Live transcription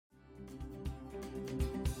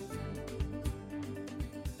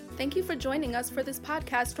Thank you for joining us for this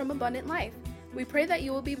podcast from Abundant Life. We pray that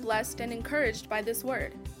you will be blessed and encouraged by this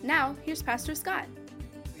word. Now, here's Pastor Scott.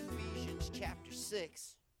 Ephesians chapter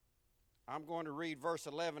 6. I'm going to read verse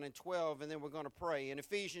 11 and 12, and then we're going to pray. In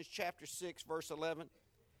Ephesians chapter 6, verse 11,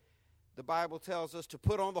 the Bible tells us to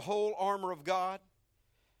put on the whole armor of God,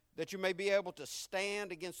 that you may be able to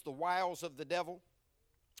stand against the wiles of the devil.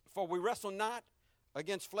 For we wrestle not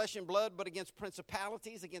against flesh and blood, but against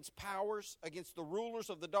principalities, against powers, against the rulers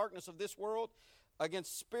of the darkness of this world,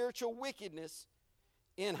 against spiritual wickedness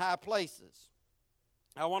in high places.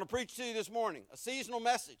 I want to preach to you this morning a seasonal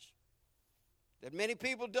message that many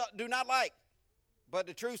people do not like, but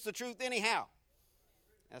the truth's the truth anyhow.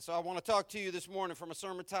 And so I want to talk to you this morning from a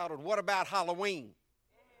sermon titled, What About Halloween?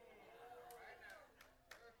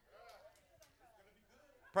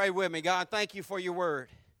 Pray with me. God, thank you for your word.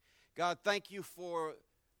 God, thank you for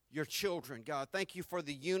your children. God, thank you for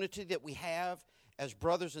the unity that we have as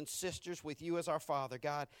brothers and sisters with you as our Father.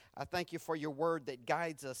 God, I thank you for your word that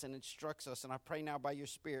guides us and instructs us. And I pray now by your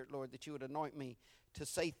Spirit, Lord, that you would anoint me to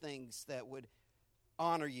say things that would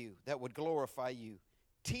honor you, that would glorify you.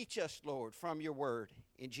 Teach us, Lord, from your word.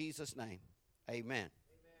 In Jesus' name, amen.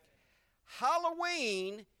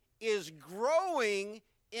 Halloween is growing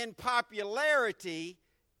in popularity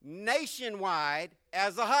nationwide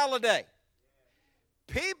as a holiday.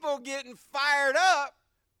 People getting fired up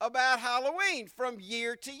about Halloween from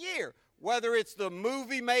year to year, whether it's the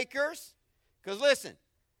movie makers, because listen,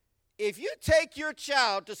 if you take your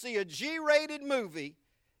child to see a G-rated movie,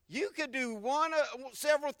 you could do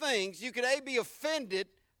several things. You could be offended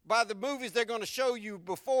by the movies they're going to show you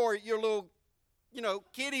before your little,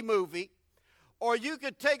 kiddie movie, or you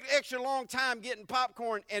could take an extra long time getting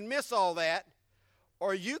popcorn and miss all that,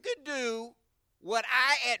 or you could do what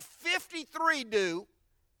I at 53 do,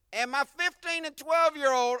 and my 15 and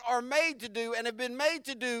 12-year-old are made to do and have been made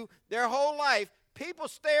to do their whole life. People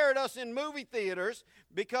stare at us in movie theaters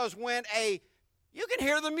because you can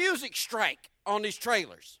hear the music strike on these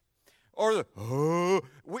trailers. Or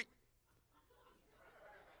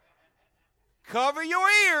cover your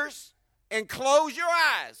ears and close your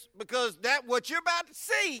eyes, because what you're about to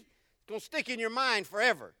see is going to stick in your mind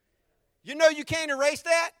forever. You know you can't erase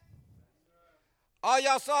that? All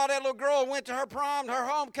y'all saw that little girl went to her prom, her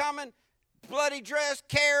homecoming, bloody dress,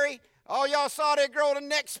 Carrie. All y'all saw that girl, the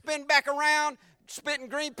neck spin back around, spitting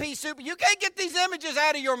green pea soup. You can't get these images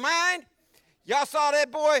out of your mind. Y'all saw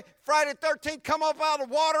that boy, Friday the 13th, come up out of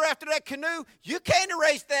the water after that canoe. You can't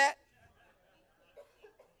erase that.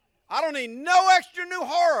 I don't need no extra new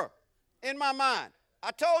horror in my mind.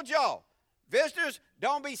 I told y'all, visitors,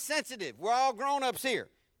 don't be sensitive. We're all grown-ups here,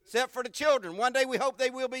 except for the children. One day we hope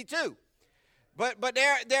they will be too. But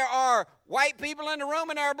there are white people in the room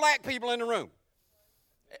and there are black people in the room.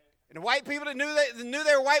 And the white people that knew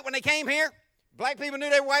they were white when they came here, black people knew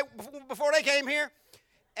they were white before they came here,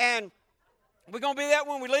 and we're going to be that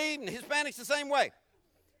when we leave, and Hispanics the same way.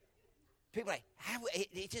 People are like,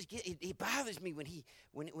 it bothers me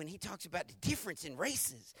when he talks about the difference in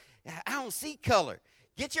races. I don't see color.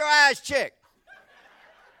 Get your eyes checked.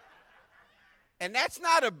 And that's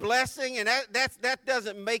not a blessing, and that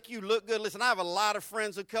doesn't make you look good. Listen, I have a lot of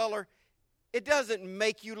friends of color. It doesn't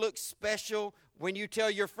make you look special when you tell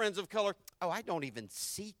your friends of color, oh, I don't even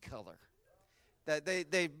see color.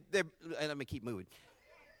 Let me keep moving.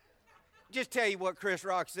 Just tell you what Chris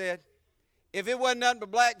Rock said. If it wasn't nothing but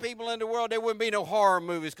black people in the world, there wouldn't be no horror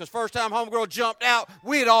movies, because first time homegirl jumped out,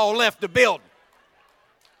 we'd all left the building.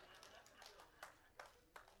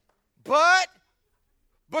 But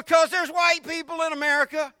because there's white people in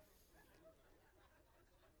America,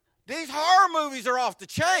 these horror movies are off the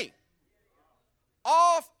chain.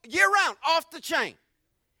 Year-round, off the chain.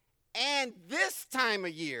 And this time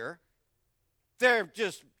of year, they're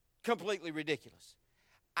just completely ridiculous.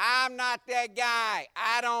 I'm not that guy.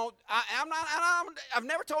 I've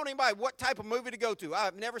never told anybody what type of movie to go to.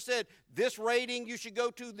 I've never said this rating you should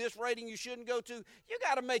go to, this rating you shouldn't go to. You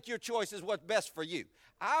got to make your choices what's best for you.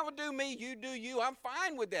 I will do me, you do you. I'm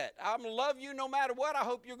fine with that. I'm going to love you no matter what. I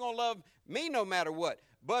hope you're going to love me no matter what.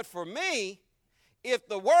 But for me, if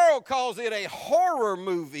the world calls it a horror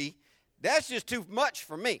movie, that's just too much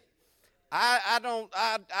for me.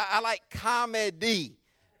 I like comedy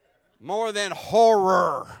more than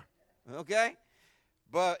horror, okay?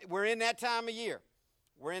 But we're in that time of year.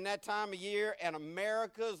 We're in that time of year, and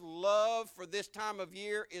America's love for this time of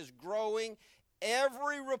year is growing.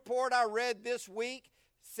 Every report I read this week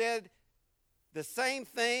said the same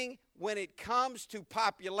thing when it comes to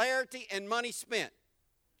popularity and money spent.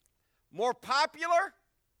 More popular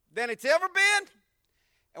than it's ever been,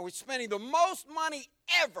 and we're spending the most money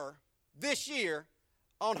ever this year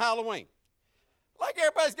on Halloween. Like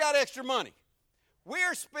everybody's got extra money.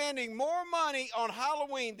 We're spending more money on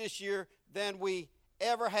Halloween this year than we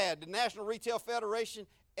ever had. The National Retail Federation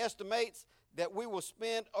estimates that we will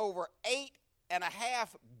spend over $8.5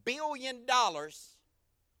 billion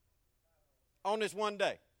on this one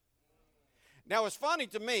day. Now, it's funny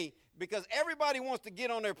to me because everybody wants to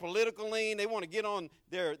get on their political lean. They want to get on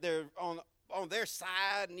their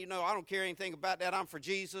side, and, I don't care anything about that. I'm for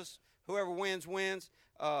Jesus. Whoever wins, wins.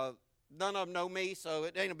 None of them know me, so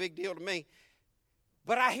it ain't a big deal to me.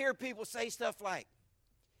 But I hear people say stuff like,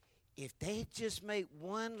 if they just make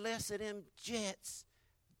one less of them jets,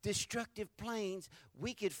 destructive planes,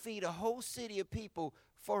 we could feed a whole city of people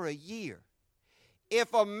for a year.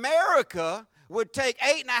 If America would take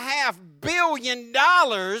 $8.5 billion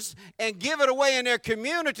and give it away in their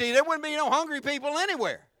community, there wouldn't be no hungry people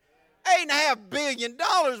anywhere. $8.5 billion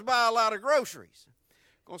buy a lot of groceries.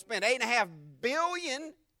 Going to spend $8.5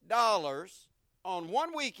 billion on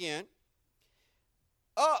one weekend,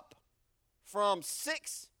 up from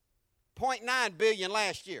 $6.9 billion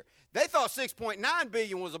last year. They thought $6.9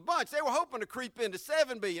 billion was a bunch. They were hoping to creep into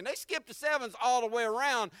 $7 billion. They skipped the sevens all the way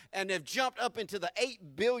around, and they've jumped up into the $8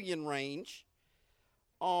 billion range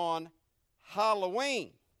on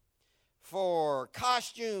Halloween for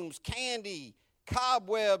costumes, candy,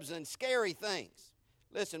 cobwebs, and scary things.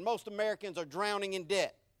 Listen, most Americans are drowning in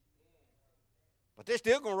debt, but they're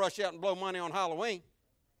still going to rush out and blow money on Halloween.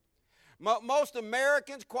 Most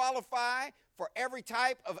Americans qualify for every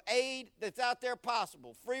type of aid that's out there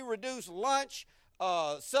possible. Free reduced lunch,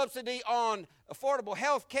 subsidy on affordable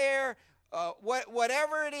health care,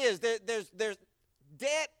 whatever it is. There's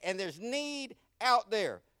debt and there's need out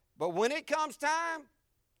there. But when it comes time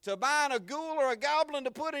to buying a ghoul or a goblin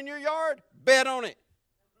to put in your yard, bet on it.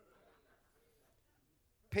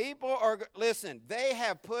 People are, listen, they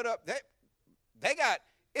have put up, they got,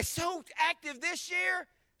 it's so active this year,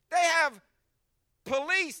 they have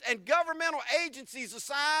police and governmental agencies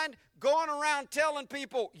assigned going around telling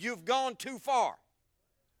people, you've gone too far.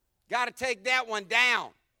 Got to take that one down.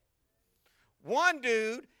 One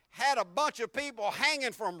dude had a bunch of people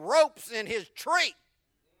hanging from ropes in his tree.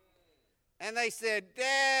 And they said,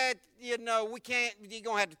 Dad, we can't, you're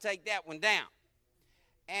going to have to take that one down.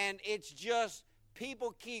 And it's just,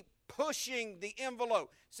 people keep pushing the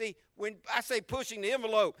envelope. See, when I say pushing the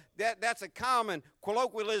envelope, that's a common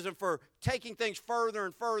colloquialism for taking things further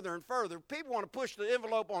and further and further. People want to push the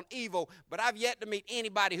envelope on evil, but I've yet to meet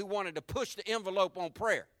anybody who wanted to push the envelope on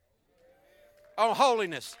prayer, on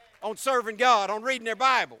holiness, on serving God, on reading their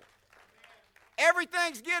Bible.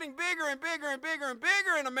 Everything's getting bigger and bigger and bigger and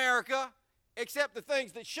bigger in America, except the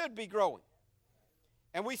things that should be growing.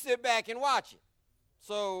 And we sit back and watch it.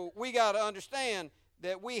 So we got to understand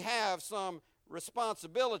that we have some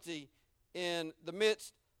responsibility in the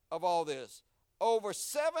midst of all this. Over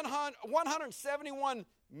 171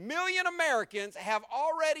 million Americans have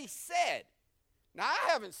already said, now I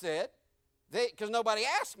haven't said, because nobody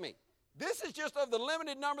asked me. This is just of the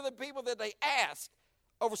limited number of the people that they asked.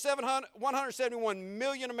 Over 171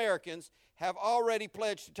 million Americans have already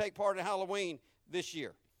pledged to take part in Halloween this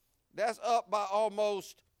year. That's up by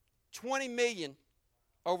almost 20 million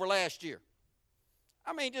over last year.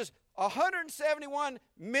 I mean, just 171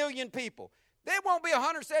 million people. There won't be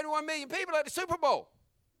 171 million people at the Super Bowl.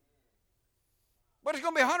 But it's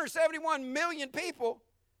going to be 171 million people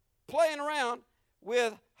playing around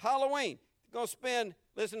with Halloween. They're going to spend,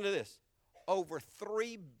 listen to this, over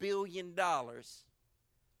 $3 billion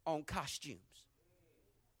on costumes.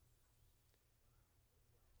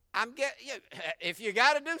 If you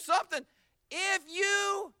got to do something, if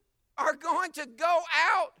you are going to go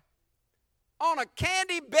out on a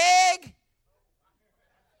candy bag,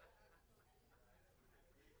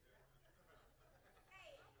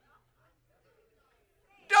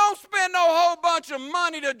 don't spend no whole bunch of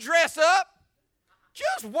money to dress up.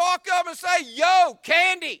 Just walk up and say, yo,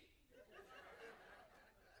 candy.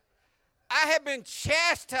 I have been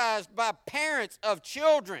chastised by parents of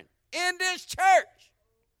children in this church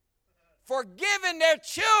for giving their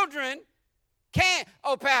children candy.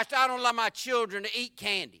 Oh, Pastor, I don't allow my children to eat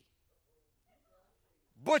candy.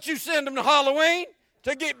 But you send them to Halloween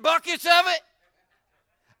to get buckets of it?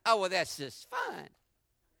 Oh, well, that's just fine.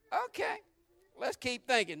 Okay, let's keep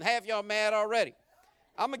thinking. Half y'all mad already.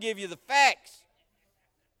 I'm going to give you the facts.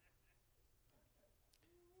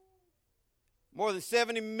 More than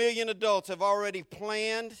 70 million adults have already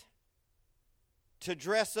planned to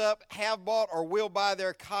dress up, have bought, or will buy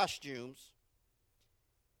their costumes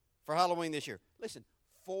for Halloween this year. Listen,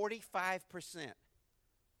 45%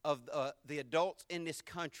 of the adults in this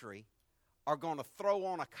country are going to throw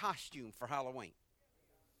on a costume for Halloween.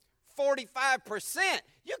 45%.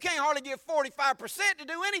 You can't hardly get 45% to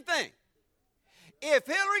do anything. If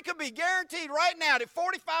Hillary could be guaranteed right now that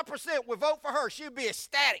 45% would vote for her, she'd be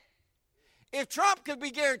ecstatic. If Trump could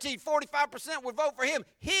be guaranteed 45% would vote for him,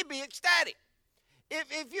 he'd be ecstatic.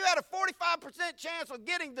 If you had a 45% chance of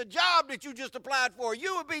getting the job that you just applied for,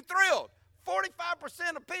 you would be thrilled.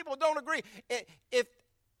 45% of people don't agree. If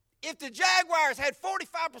the Jaguars had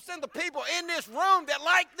 45% of the people in this room that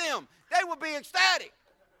like them, they would be ecstatic.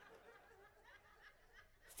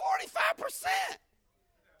 45%.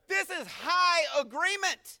 This is high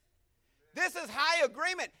agreement. This is high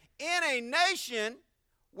agreement in a nation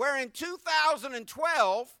where in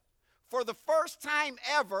 2012, for the first time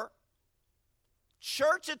ever,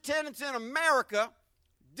 church attendance in America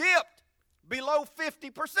dipped below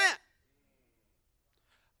 50%.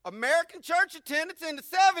 American church attendance in the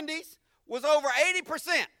 70s was over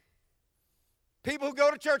 80%. People who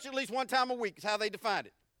go to church at least one time a week is how they defined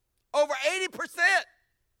it. Over 80%.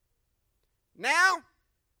 Now,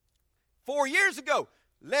 4 years ago,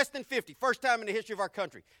 less than 50. First time in the history of our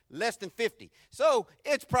country, less than 50. So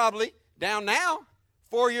it's probably down now,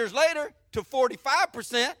 4 years later, to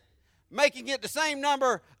 45%, making it the same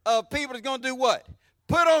number of people that's going to do what?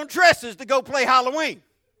 Put on dresses to go play Halloween.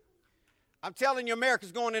 I'm telling you,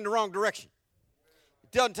 America's going in the wrong direction.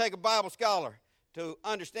 It doesn't take a Bible scholar to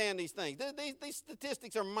understand these things. These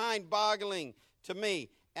statistics are mind-boggling to me,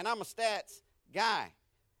 and I'm a stats guy.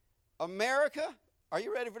 America, are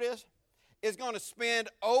you ready for this? Is going to spend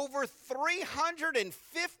over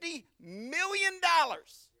 $350 million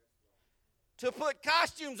to put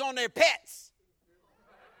costumes on their pets.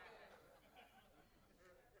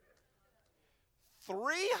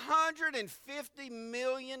 $350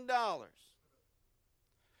 million.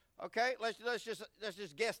 Okay, let's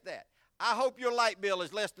just guess that. I hope your light bill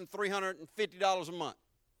is less than $350 a month.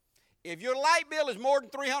 If your light bill is more than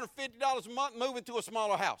 $350 a month, move into a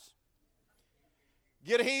smaller house.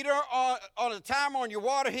 Get a heater on a timer on your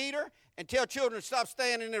water heater and tell children to stop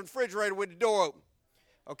staying in the refrigerator with the door open.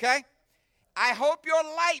 Okay? I hope your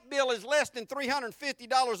light bill is less than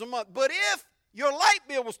 $350 a month. But if your light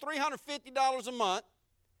bill was $350 a month,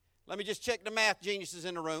 let me just check the math geniuses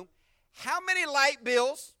in the room. How many light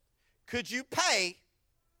bills could you pay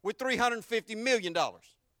with $350 million? $1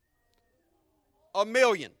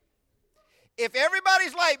 million. If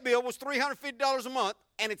everybody's light bill was $350 a month,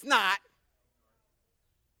 and it's not,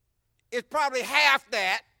 it's probably half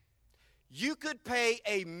that, you could pay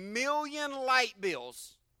 1 million light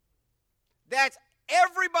bills. That's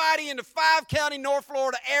everybody in the 5-county North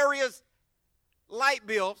Florida area's light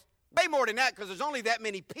bills. Way more than that because there's only that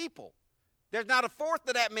many people. There's not a fourth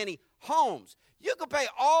of that many homes. You could pay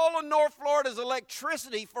all of North Florida's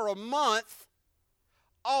electricity for a month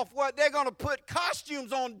off what they're going to put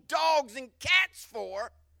costumes on dogs and cats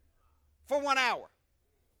for 1 hour.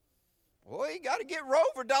 Boy, you got to get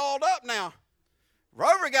Rover dolled up now.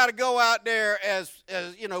 Rover got to go out there as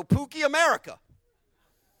Pookie America.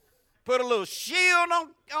 Put a little shield on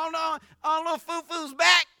little Foo-Foo's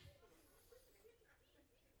back.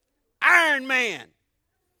 Iron Man.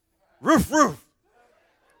 Roof.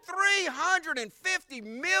 $350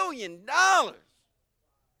 million.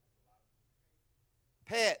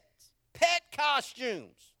 Pets. Pet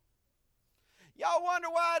costumes. Y'all wonder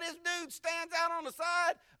why this dude stands out on the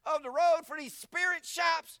side of the road for these spirit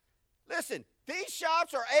shops? Listen, these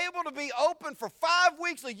shops are able to be open for 5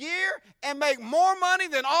 weeks a year and make more money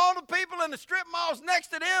than all the people in the strip malls next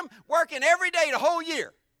to them working every day the whole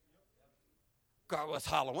year. God, well, it's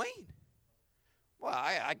Halloween. Well,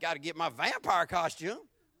 I got to get my vampire costume.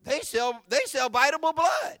 They sell biteable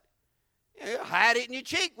blood. You hide it in your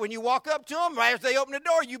cheek when you walk up to them. Right as they open the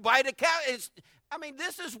door, you bite a cow.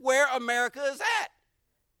 This is where America is at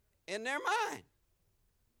in their mind.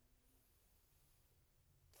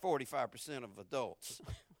 45% of adults.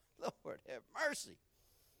 Lord have mercy.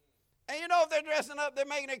 And if they're dressing up, they're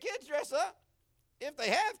making their kids dress up. If they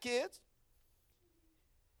have kids.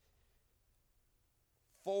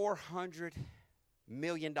 $400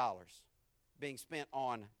 million being spent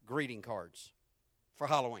on greeting cards for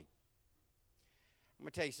Halloween. I'm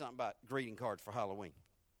going to tell you something about greeting cards for Halloween.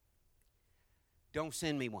 Don't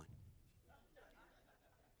send me one.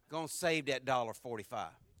 Go and save that $1.45.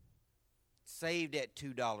 Save that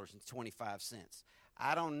 $2.25.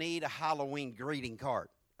 I don't need a Halloween greeting card.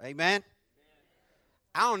 Amen?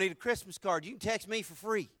 I don't need a Christmas card. You can text me for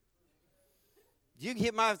free. You can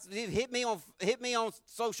hit me on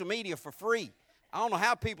social media for free. I don't know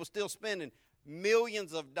how people still spending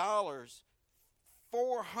millions of dollars,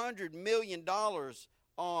 $400 million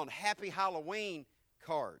on Happy Halloween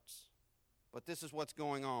cards. But this is what's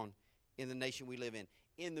going on in the nation we live in.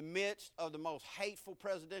 in the midst of the most hateful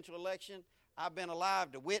presidential election I've been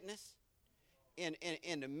alive to witness, in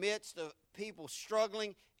the midst of people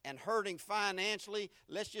struggling and hurting financially.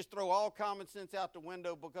 Let's just throw all common sense out the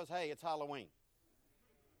window because, hey, it's Halloween.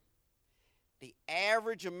 The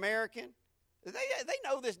average American, they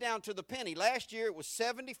know this down to the penny. Last year it was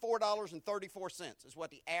 $74.34 is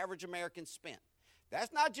what the average American spent.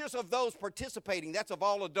 That's not just of those participating, that's of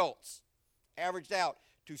all adults. Averaged out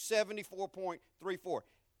to 74.34.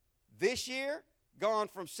 This year, gone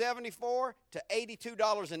from 74 to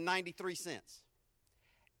 $82.93.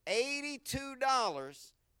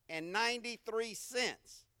 $82.93.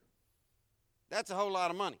 That's a whole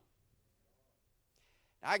lot of money.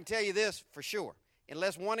 I can tell you this for sure.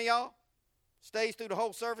 Unless one of y'all stays through the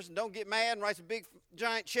whole service and don't get mad and writes a big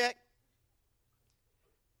giant check,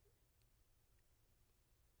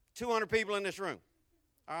 200 people in this room.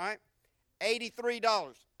 All right?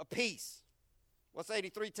 $83 a piece. What's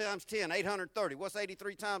 83 times 10? 830. What's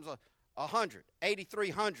 83 times 100?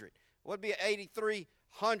 8,300. What'd be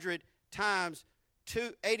 $8,300 times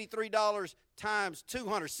 $83 times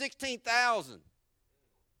 200?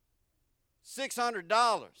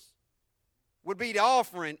 $16,600 would be the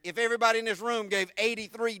offering if everybody in this room gave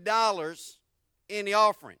 $83 in the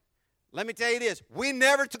offering. Let me tell you this. We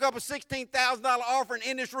never took up a $16,000 offering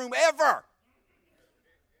in this room ever.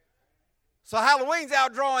 So Halloween's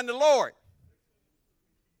outdrawing the Lord.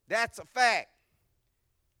 That's a fact.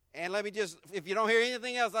 And let me just, if you don't hear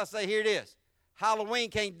anything else, I say here it is. Halloween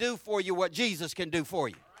can't do for you what Jesus can do for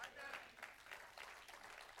you.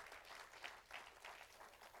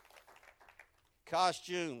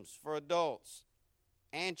 Costumes for adults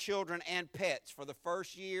and children and pets for the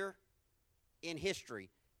first year in history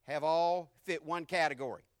have all fit one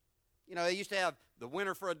category. You know, they used to have the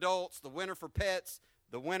winter for adults, the winter for pets,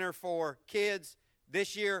 the winter for kids.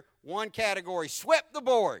 This year, one category swept the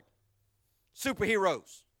board.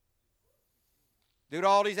 Superheroes. Due to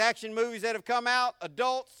all these action movies that have come out,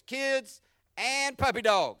 adults, kids, and puppy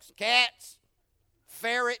dogs, cats,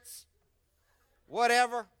 ferrets,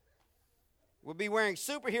 whatever, will be wearing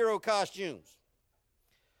superhero costumes.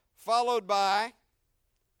 Followed by,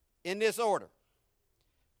 in this order,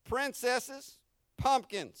 princesses,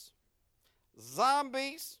 pumpkins,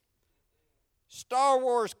 zombies, Star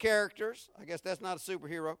Wars characters, I guess that's not a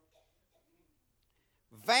superhero,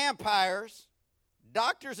 vampires,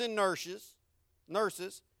 doctors and nurses,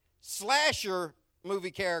 slasher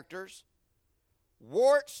movie characters,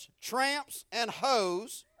 warts, tramps, and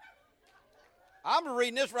hoes. I'm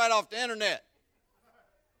reading this right off the internet.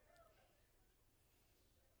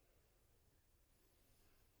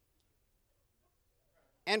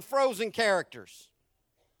 And Frozen characters.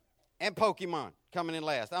 And Pokemon coming in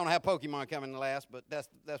last. I don't have Pokemon coming in last, but that's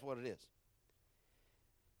what it is.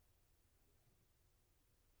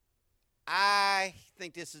 I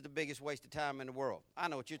think this is the biggest waste of time in the world. I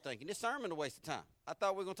know what you're thinking. This sermon is a waste of time. I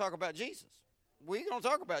thought we were going to talk about Jesus. We're going to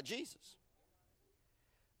talk about Jesus.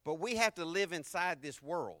 But we have to live inside this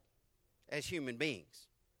world as human beings.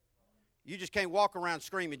 You just can't walk around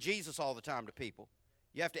screaming Jesus all the time to people.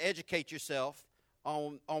 You have to educate yourself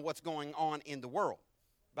on what's going on in the world.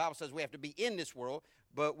 The Bible says we have to be in this world,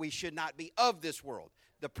 but we should not be of this world.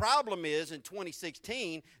 The problem is, in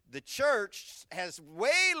 2016, the church has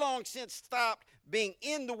way long since stopped being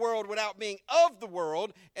in the world without being of the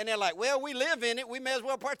world, and they're like, well, we live in it, we may as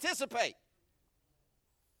well participate.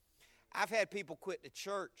 I've had people quit the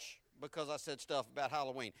church because I said stuff about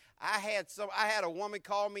Halloween. I had a woman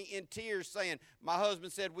call me in tears saying, my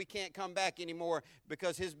husband said we can't come back anymore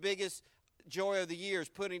because his biggest joy of the year is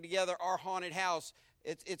putting together our haunted house.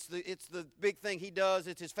 It's the big thing he does.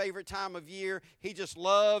 It's his favorite time of year. He just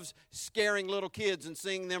loves scaring little kids and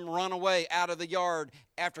seeing them run away out of the yard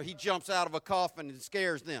after he jumps out of a coffin and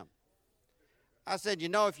scares them. I said, you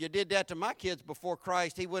know, if you did that to my kids before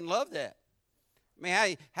Christ, he wouldn't love that. I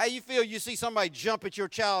mean, how you feel you see somebody jump at your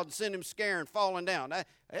child and send him scaring, falling down? That's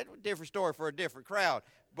a different story for a different crowd.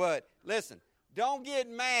 But listen, don't get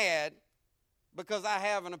mad because I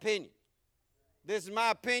have an opinion. This is my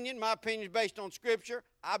opinion. My opinion is based on Scripture.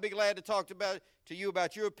 I'll be glad to talk to you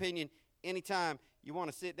about your opinion anytime you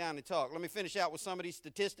want to sit down and talk. Let me finish out with some of these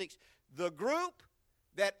statistics. The group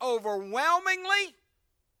that overwhelmingly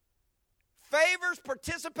favors,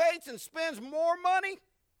 participates, and spends more money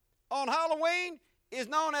on Halloween is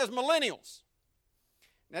known as millennials.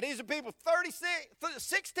 Now, these are people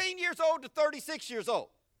 16 years old to 36 years old.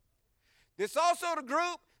 This is also the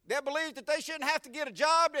group that believes that they shouldn't have to get a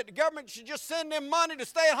job, that the government should just send them money to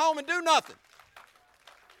stay at home and do nothing.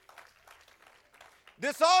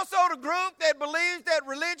 This is also the group that believes that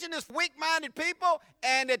religion is weak-minded people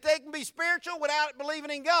and that they can be spiritual without believing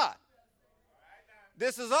in God.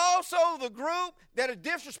 This is also the group that have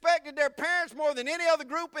disrespected their parents more than any other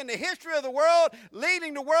group in the history of the world,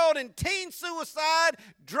 leading the world in teen suicide,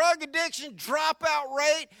 drug addiction, dropout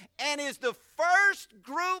rate, and is the first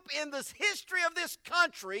group in the history of this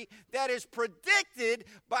country that is predicted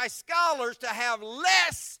by scholars to have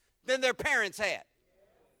less than their parents had.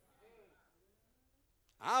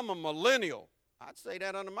 I'm a millennial. I'd say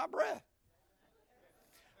that under my breath.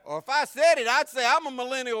 Or if I said it, I'd say I'm a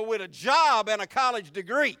millennial with a job and a college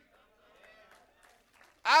degree.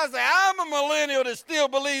 I'd say I'm a millennial that still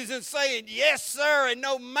believes in saying yes, sir, and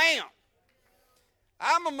no, ma'am.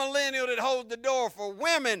 I'm a millennial that holds the door for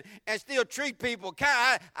women and still treat people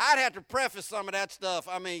kind. I'd have to preface some of that stuff.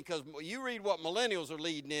 I mean, because you read what millennials are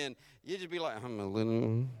leading in, you just be like, I'm a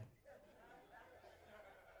millennial.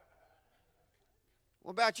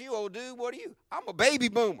 What about you, old dude? What are you? I'm a baby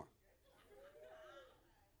boomer.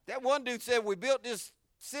 That one dude said we built this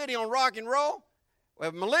city on rock and roll.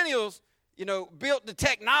 Well, millennials, built the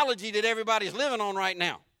technology that everybody's living on right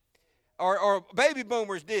now. Or baby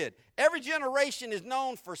boomers did. Every generation is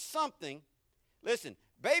known for something. Listen,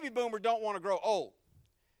 baby boomers don't want to grow old.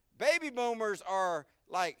 Baby boomers are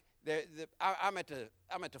like, I'm at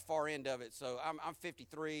the far end of it. So I'm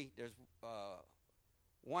 53. There's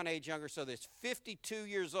one age younger. So there's 52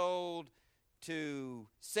 years old to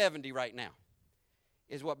 70 right now.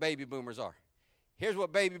 Is what baby boomers are. Here's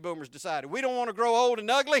what baby boomers decided. We don't want to grow old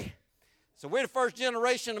and ugly, so we're the first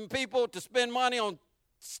generation of people to spend money on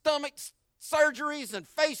stomach surgeries and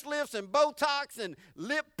facelifts and Botox and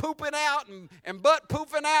lip pooping out and butt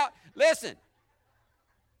pooping out. Listen,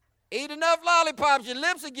 eat enough lollipops, your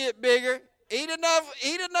lips will get bigger. Eat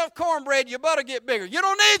enough cornbread, your butt will get bigger. You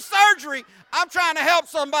don't need surgery. I'm trying to help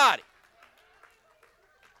somebody.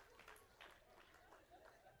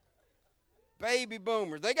 Baby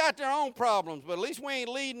boomers. They got their own problems, but at least we ain't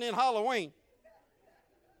leading in Halloween.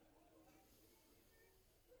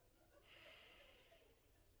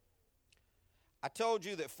 I told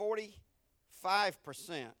you that 45%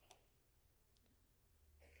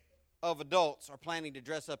 of adults are planning to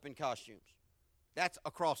dress up in costumes. That's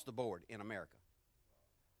across the board in America.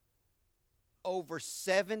 Over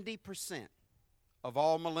 70% of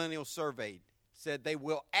all millennials surveyed said they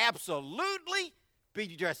will absolutely be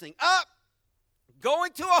dressing up,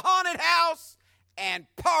 going to a haunted house, and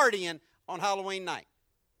partying on Halloween night.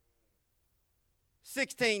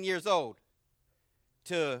 16 years old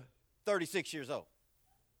to 36 years old.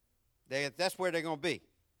 That's where they're going to be.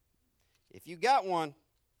 If you got one,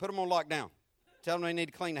 put them on lockdown. Tell them they need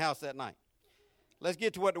to clean the house that night. Let's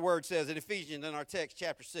get to what the Word says in Ephesians in our text,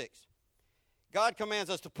 chapter 6. God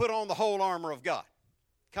commands us to put on the whole armor of God,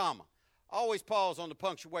 comma. Always pause on the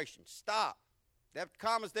punctuation. Stop. That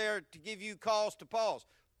comma's there to give you cause to pause.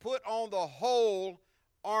 Put on the whole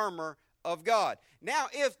armor of God. Now,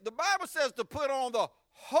 if the Bible says to put on the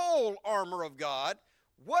whole armor of God,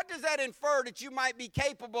 what does that infer that you might be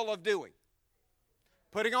capable of doing?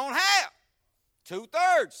 Putting on half,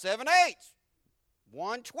 2/3, 7/8,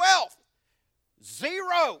 1/12,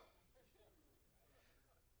 0.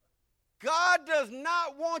 God does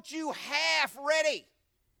not want you half ready.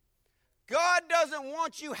 God doesn't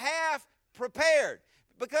want you half prepared,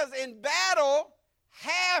 because in battle,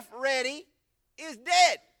 half ready is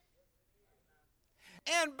dead.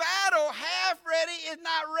 In battle, half ready is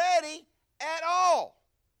not ready at all.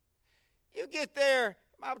 You get there.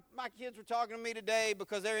 My kids were talking to me today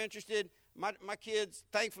because they're interested. My kids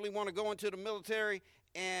thankfully want to go into the military,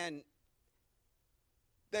 and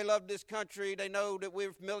they love this country. They know that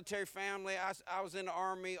we're a military family. I was in the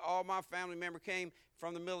Army. All my family members came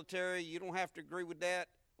from the military. You don't have to agree with that.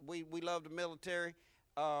 We love the military,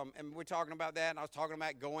 and we're talking about that. And I was talking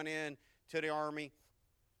about going in to the Army,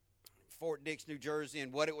 Fort Dix, New Jersey,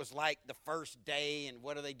 and what it was like the first day, and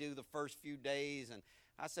what do they do the first few days. And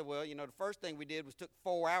I said, well, the first thing we did was took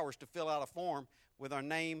 4 hours to fill out a form with our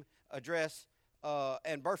name, address,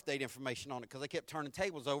 and birth date information on it, because they kept turning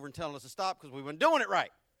tables over and telling us to stop because we weren't doing it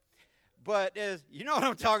right. But you know what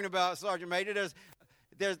I'm talking about, Sergeant Major.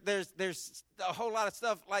 There's a whole lot of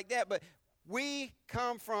stuff like that, but we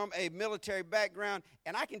come from a military background,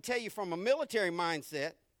 and I can tell you from a military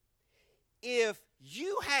mindset, if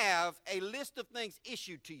you have a list of things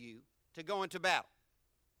issued to you to go into battle,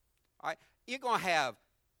 all right, you're going to have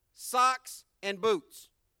socks and boots.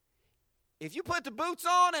 If you put the boots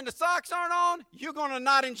on and the socks aren't on, you're going to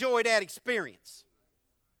not enjoy that experience.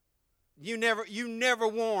 You never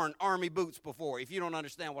worn Army boots before, if you don't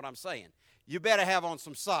understand what I'm saying. you better have on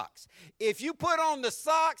some socks. If you put on the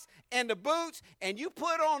socks and the boots and you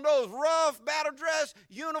put on those rough battle dress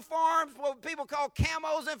uniforms, what people call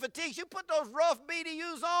camos and fatigues, you put those rough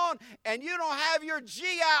BDUs on and you don't have your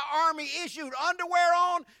GI Army issued underwear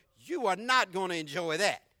on, you are not going to enjoy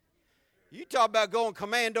that. You talk about going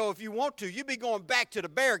commando if you want to. You be going back to the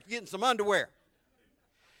barracks getting some underwear.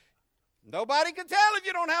 Nobody can tell if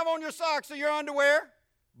you don't have on your socks or your underwear,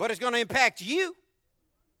 but it's going to impact you.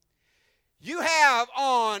 You have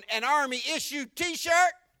on an Army-issued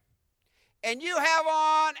T-shirt, and you have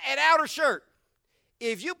on an outer shirt.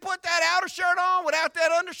 If you put that outer shirt on without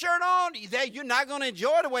that undershirt on, you're not going to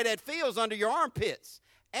enjoy the way that feels under your armpits.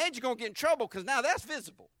 And you're going to get in trouble because now that's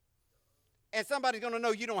visible. And somebody's going to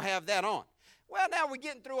know you don't have that on. Well, now we're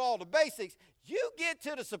getting through all the basics. You get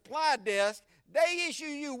to the supply desk, they issue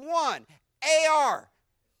you one AR,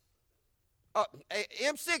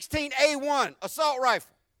 M16A1 assault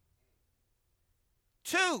rifle,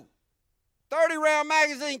 2 30-round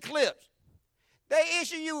magazine clips. They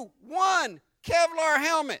issue you one Kevlar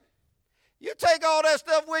helmet. You take all that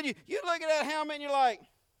stuff with you. You look at that helmet and you're like,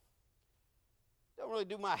 don't really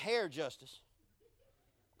do my hair justice.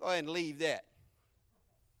 Go ahead and leave that.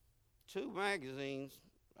 2 magazines.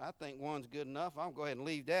 I think one's good enough. I'll go ahead and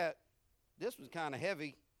leave that. This was kind of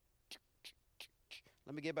heavy.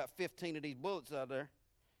 Let me get about 15 of these bullets out there.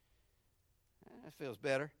 That feels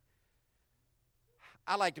better.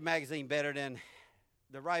 I like the magazine better than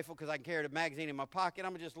the rifle because I can carry the magazine in my pocket. I'm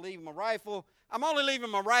going to just leave my rifle. I'm only leaving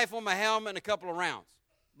my rifle, my helmet, and a couple of rounds.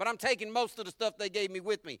 But I'm taking most of the stuff they gave me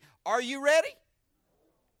with me. Are you ready?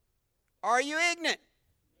 Are you ignorant?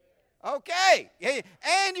 Okay.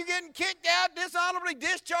 And you're getting kicked out, dishonorably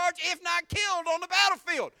discharged, if not killed on the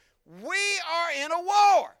battlefield. We are in a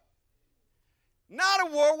war. Not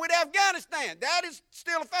a war with Afghanistan. That is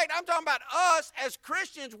still a fact. I'm talking about us as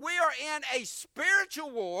Christians. We are in a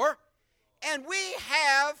spiritual war, and we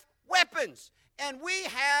have weapons, and we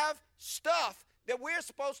have stuff that we're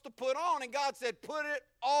supposed to put on. And God said, put it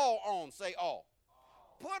all on. Say all.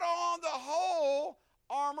 Put on the whole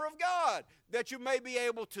armor of God, that you may be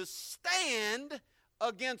able to stand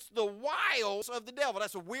against the wiles of the devil.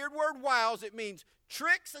 That's a weird word, wiles. It means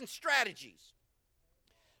tricks and strategies.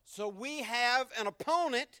 So we have an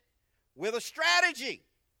opponent with a strategy.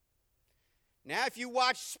 Now, if you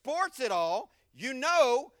watch sports at all, you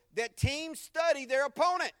know that teams study their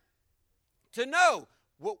opponent to know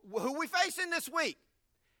who we facing this week.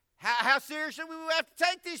 How seriously we have to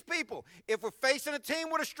take these people. If we're facing a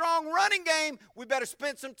team with a strong running game, we better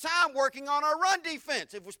spend some time working on our run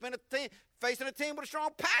defense. If we're facing a team with a strong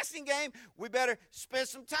passing game, we better spend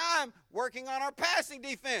some time working on our passing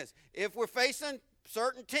defense. If we're facing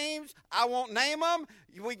certain teams, I won't name them,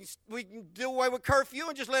 we can do away with curfew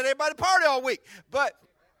and just let everybody party all week. But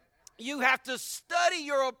you have to study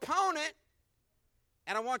your opponent,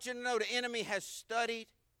 and I want you to know the enemy has studied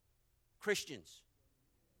Christians.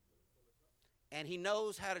 And he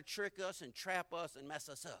knows how to trick us and trap us and mess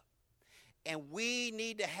us up. And we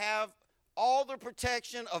need to have all the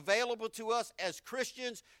protection available to us as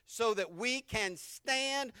Christians so that we can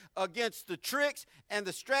stand against the tricks and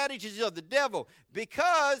the strategies of the devil.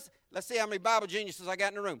 Because, let's see how many Bible geniuses I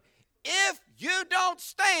got in the room. If you don't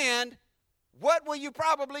stand, what will you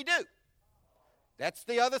probably do? That's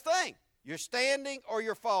the other thing. You're standing or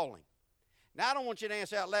you're falling. Now, I don't want you to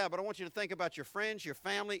answer out loud, but I want you to think about your friends, your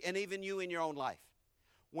family, and even you in your own life.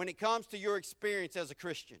 When it comes to your experience as a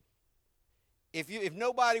Christian, if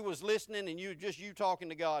nobody was listening and you talking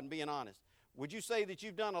to God and being honest, would you say that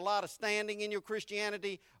you've done a lot of standing in your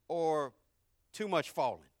Christianity or too much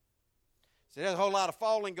falling? See, there's a whole lot of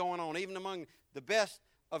falling going on, even among the best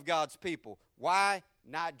of God's people. Why?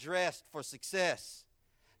 Not dressed for success,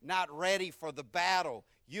 not ready for the battle.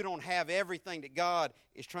 You don't have everything that God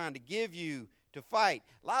is trying to give you to fight.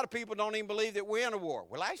 A lot of people don't even believe that we're in a war.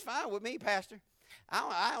 Well, that's fine with me, Pastor.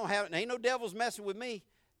 I don't have, ain't no devils messing with me.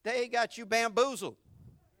 They got you bamboozled.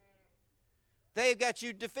 They've got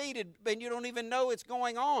you defeated, and you don't even know it's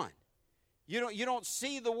going on. You don't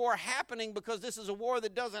see the war happening because this is a war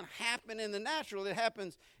that doesn't happen in the natural. It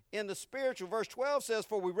happens in the spiritual. Verse 12 says,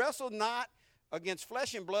 "For we wrestle not against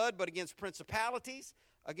flesh and blood, but against principalities,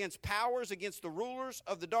 against powers, against the rulers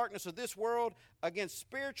of the darkness of this world, against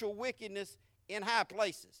spiritual wickedness in high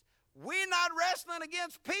places." We're not wrestling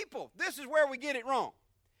against people. This is where we get it wrong.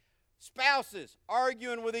 Spouses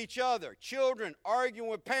arguing with each other, children arguing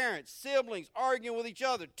with parents, siblings arguing with each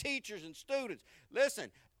other, teachers and students.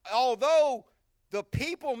 Listen, although the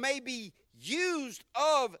people may be used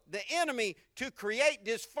of the enemy to create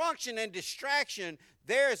dysfunction and distraction,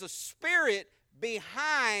 there is a spirit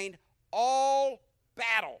behind all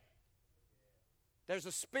battle. There's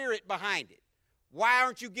a spirit behind it. Why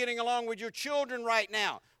aren't you getting along with your children right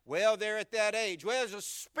now? Well, they're at that age. Well, there's a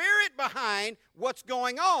spirit behind what's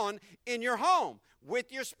going on in your home,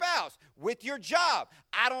 with your spouse, with your job.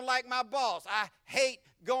 I don't like my boss. I hate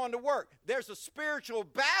going to work. There's a spiritual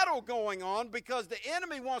battle going on because the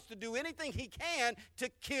enemy wants to do anything he can to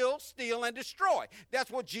kill, steal, and destroy.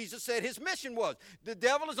 That's what Jesus said his mission was. The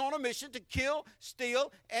devil is on a mission to kill,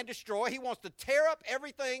 steal, and destroy. He wants to tear up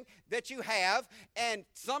everything that you have, and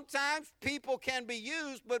sometimes people can be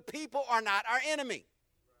used, but people are not our enemy.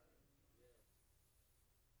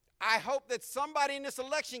 I hope that somebody in this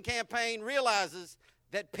election campaign realizes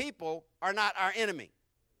that people are not our enemy.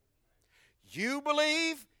 You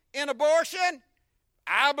believe in abortion,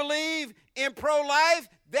 I believe in pro-life.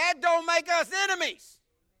 That don't make us enemies.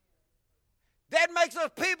 That makes us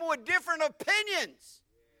people with different opinions.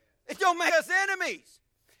 It don't make us enemies.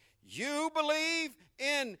 You believe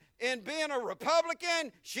in being a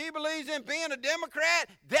Republican, she believes in being a Democrat.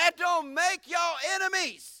 That don't make y'all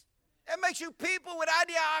enemies. That makes you people with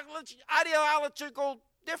ideological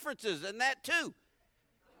differences, and that too.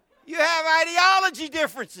 You have ideology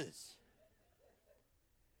differences.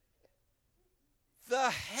 The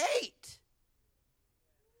hate,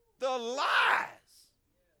 the lies,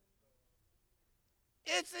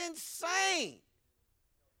 it's insane.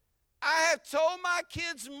 I have told my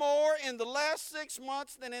kids more in the last 6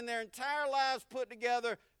 months than in their entire lives put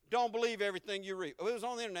together. Don't believe everything you read. It was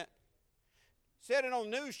on the internet. Said it on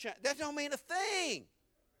news channel. That don't mean a thing.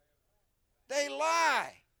 They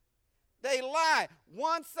lie. They lie.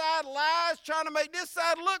 One side lies trying to make this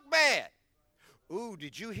side look bad. Ooh,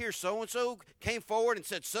 did you hear so-and-so came forward and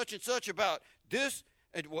said such and such about this?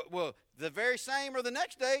 And, well, the very same or the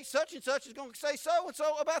next day, such and such is going to say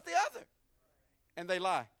so-and-so about the other. And they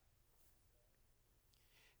lie.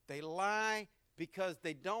 They lie because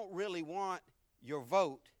they don't really want your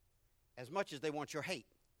vote as much as they want your hate.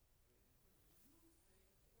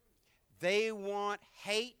 They want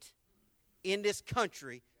hate in this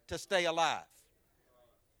country to stay alive.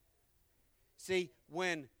 See,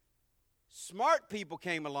 when smart people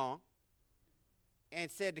came along and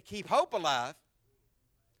said to keep hope alive,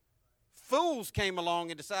 fools came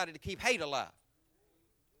along and decided to keep hate alive.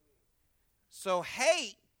 So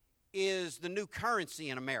hate is the new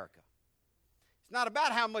currency in America. It's not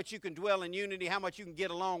about how much you can dwell in unity, how much you can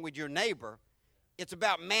get along with your neighbor. It's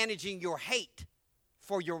about managing your hate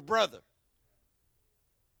for your brother.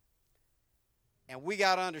 And we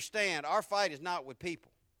got to understand, our fight is not with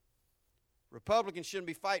people. Republicans shouldn't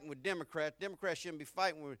be fighting with Democrats. Democrats shouldn't be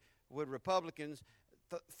fighting with Republicans.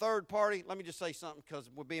 Third party, let me just say something because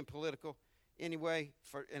we're being political anyway,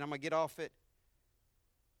 and I'm going to get off it.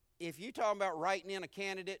 If you're talking about writing in a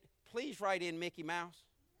candidate, please write in Mickey Mouse.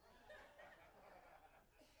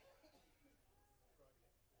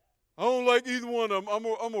 I don't like either one of them. I'm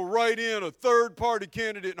going to write in a third-party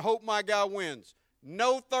candidate and hope my guy wins.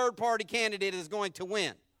 No third-party candidate is going to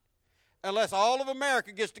win unless all of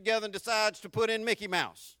America gets together and decides to put in Mickey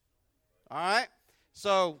Mouse. All right?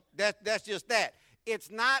 So that's just that.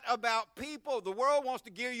 It's not about people. The world wants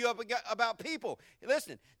to gear you up about people.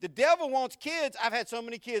 Listen, the devil wants kids. I've had so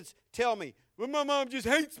many kids tell me, well, my mom just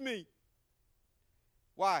hates me.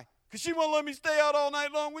 Why? Because she won't let me stay out all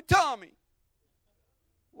night long with Tommy.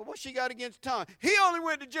 Well, what she got against Tom? He only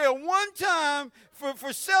went to jail one time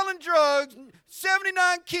for selling drugs,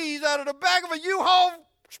 79 keys out of the back of a U-Haul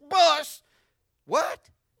bus. What?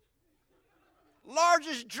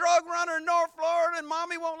 Largest drug runner in North Florida, and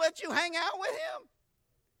mommy won't let you hang out with him?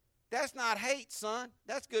 That's not hate, son.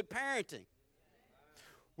 That's good parenting.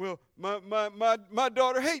 Well, my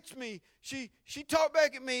daughter hates me. She talked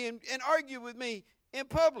back at me and argued with me in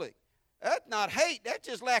public. That's not hate. That's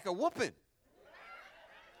just lack of whooping.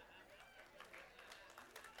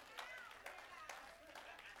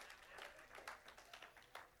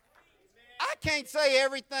 I can't say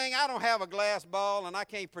everything. I don't have a glass ball, and I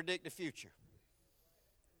can't predict the future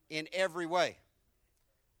in every way.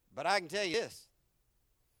 But I can tell you this.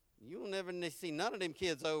 You will never see none of them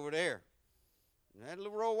kids over there. That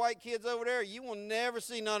little row of white kids over there, you will never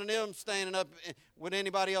see none of them standing up with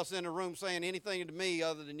anybody else in the room saying anything to me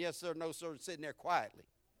other than yes, sir, no, sir, sitting there quietly.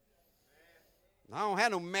 I don't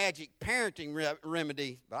have no magic parenting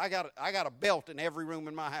remedy, but I got a belt in every room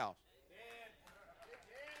in my house.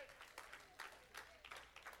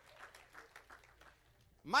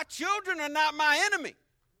 My children are not my enemy.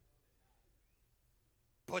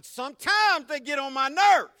 But sometimes they get on my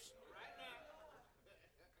nerves.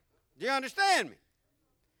 Do you understand me?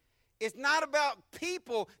 It's not about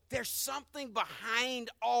people. There's something behind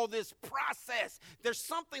all this process. There's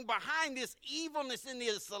something behind this evilness in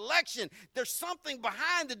this election. There's something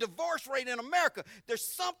behind the divorce rate in America. There's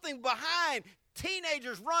something behind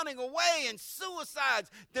teenagers running away and suicides.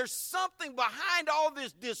 There's something behind all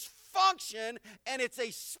this dysfunction, and it's a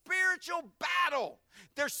spiritual battle.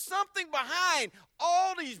 There's something behind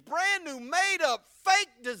all these brand new made-up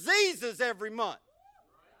fake diseases every month.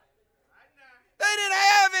 They didn't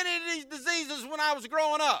have any of these diseases when I was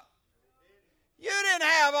growing up. You didn't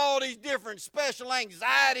have all these different special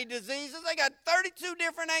anxiety diseases. They got 32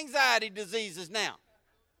 different anxiety diseases now.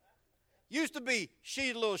 Used to be,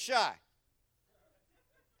 she's a little shy.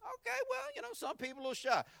 Okay, well, some people are a little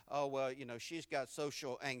shy. Oh, well, she's got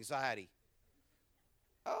social anxiety.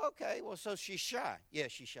 Oh, okay, well, so she's shy. Yeah,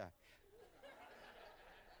 she's shy.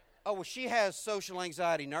 Oh, well, she has social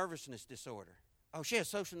anxiety nervousness disorder. Oh, she has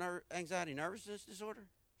social anxiety nervousness disorder?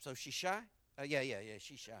 So she's shy? Yeah,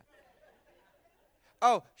 she's shy.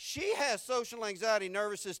 Oh, she has social anxiety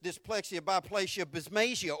nervousness dyslexia biplasia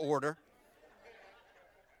bismasia order.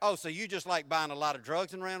 Oh, so you just like buying a lot of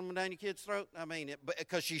drugs and ramming them down your kid's throat? I mean,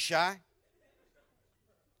 because she's shy?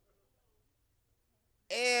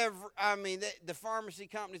 The pharmacy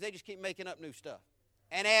companies, they just keep making up new stuff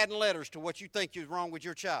and adding letters to what you think is wrong with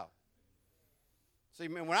your child. See,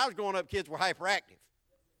 when I was growing up, kids were hyperactive.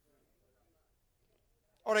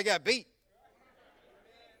 Or they got beat.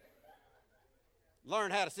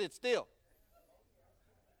 Learned how to sit still.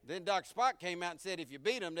 Then Dr. Spock came out and said if you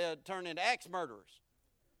beat them, they'll turn into axe murderers.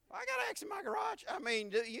 Well, I got an axe in my garage. I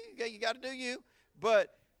mean, you got to do you.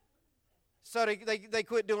 But so they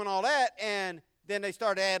quit doing all that, and then they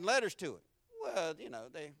started adding letters to it. Well,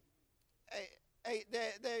 they're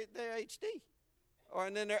HD.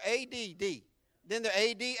 And then they're ADD. Then they're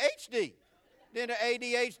ADHD. Then they're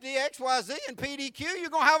ADHD, XYZ, and PDQ. You're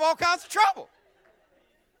going to have all kinds of trouble.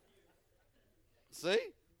 See?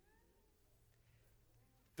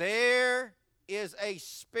 There is a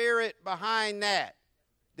spirit behind that.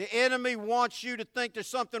 The enemy wants you to think there's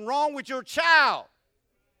something wrong with your child.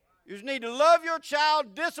 You just need to love your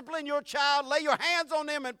child, discipline your child, lay your hands on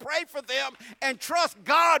them and pray for them, and trust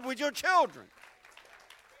God with your children.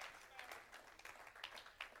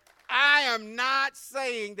 I am not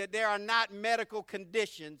saying that there are not medical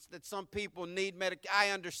conditions that some people need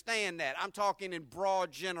I understand that. I'm talking in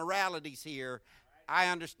broad generalities here. I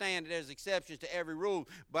understand that there's exceptions to every rule,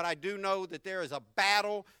 but I do know that there is a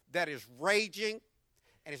battle that is raging,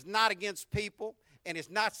 and it's not against people, and it's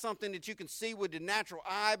not something that you can see with the natural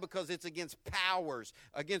eye because it's against powers,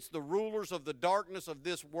 against the rulers of the darkness of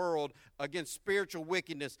this world, against spiritual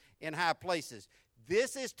wickedness in high places.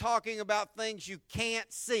 This is talking about things you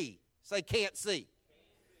can't see. Say can't see.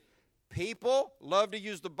 People love to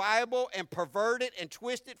use the Bible and pervert it and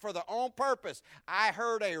twist it for their own purpose. I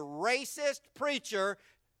heard a racist preacher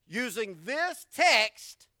using this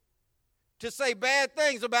text to say bad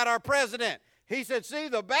things about our president. He said, see,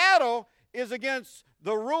 the battle is against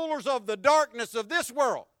the rulers of the darkness of this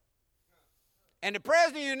world. And the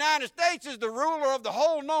President of the United States is the ruler of the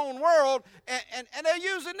whole known world, and they're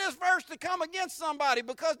using this verse to come against somebody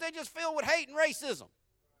because they just filled with hate and racism.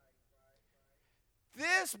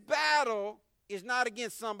 This battle is not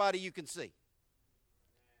against somebody you can see.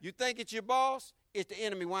 You think it's your boss? It's the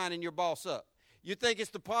enemy winding your boss up. You think it's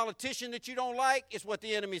the politician that you don't like? It's what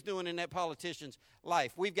the enemy's doing in that politician's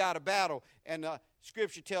life. We've got a battle, and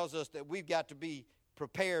Scripture tells us that we've got to be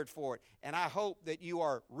prepared for it. And I hope that you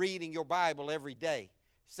are reading your Bible every day,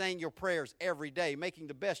 saying your prayers every day, making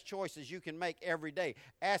the best choices you can make every day,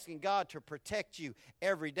 asking God to protect you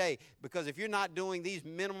every day. Because if you're not doing these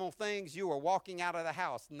minimal things, you are walking out of the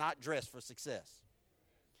house not dressed for success.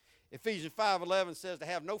 Ephesians 5:11 says to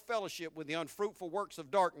have no fellowship with the unfruitful works of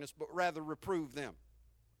darkness, but rather reprove them.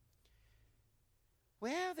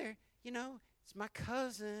 Well, it's my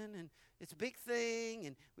cousin, and it's a big thing,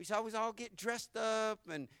 and we always all get dressed up,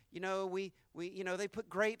 and they put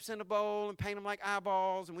grapes in a bowl and paint them like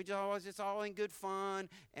eyeballs, and it's all in good fun,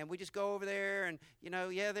 and we just go over there, and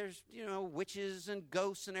there's witches and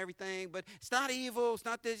ghosts and everything, but it's not evil. It's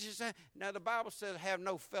not this. It's just now the Bible says have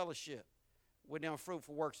no fellowship with the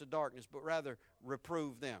unfruitful works of darkness, but rather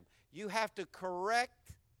reprove them. You have to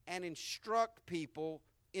correct and instruct people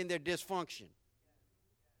in their dysfunction.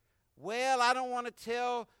 Well, I don't want to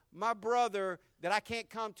tell my brother that I can't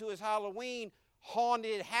come to his Halloween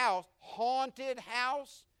haunted house. Haunted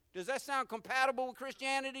house? Does that sound compatible with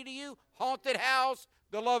Christianity to you? Haunted house,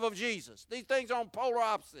 the love of Jesus. These things are on polar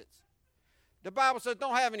opposites. The Bible says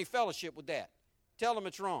don't have any fellowship with that. Tell them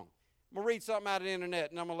it's wrong. I'm going to read something out of the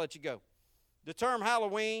internet, and I'm going to let you go. The term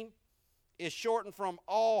Halloween is shortened from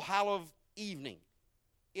All Hallows Evening.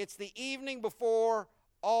 It's the evening before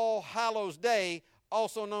All Hallows Day,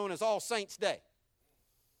 also known as All Saints Day.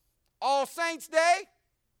 All Saints Day,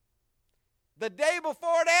 the day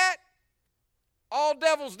before that, All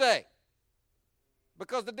Devils Day.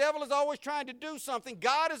 Because the devil is always trying to do something.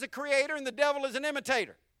 God is a creator and the devil is an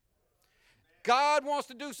imitator. God wants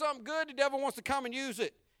to do something good, the devil wants to come and use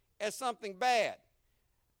it as something bad.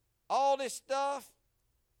 All this stuff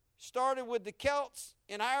started with the Celts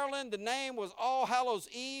in Ireland. The name was All Hallows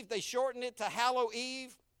Eve. They shortened it to Hallow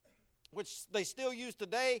Eve, which they still use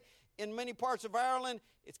today in many parts of Ireland.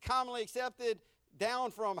 It's commonly accepted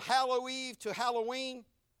down from Hallow Eve to Halloween.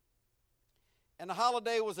 And the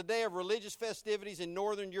holiday was a day of religious festivities in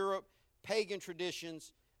Northern Europe, pagan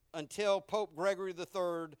traditions, until Pope Gregory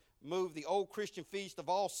III moved the old Christian feast of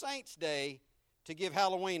All Saints' Day to give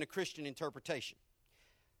Halloween a Christian interpretation.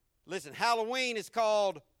 Listen, Halloween is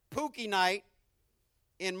called Pookie Night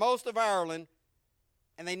in most of Ireland,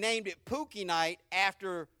 and they named it Pookie Night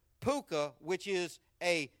after Puka, which is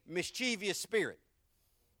a mischievous spirit,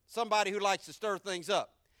 somebody who likes to stir things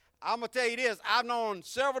up. I'm going to tell you this, I've known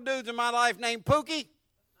several dudes in my life named Pookie,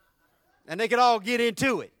 and they could all get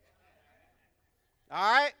into it.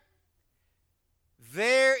 All right?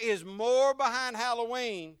 There is more behind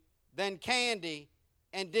Halloween than candy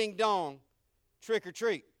and ding-dong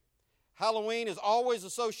trick-or-treat. Halloween is always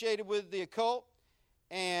associated with the occult,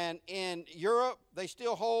 and in Europe, they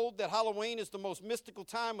still hold that Halloween is the most mystical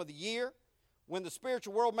time of the year, when the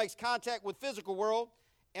spiritual world makes contact with the physical world,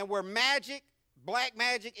 and where magic, black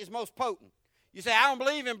magic, is most potent. You say, I don't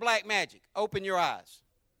believe in black magic. Open your eyes.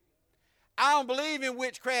 I don't believe in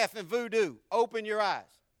witchcraft and voodoo. Open your eyes.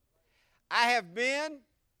 I have been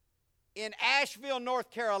in Asheville,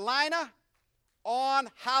 North Carolina on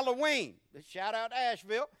Halloween. Shout out to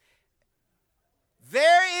Asheville.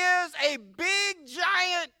 There is a big,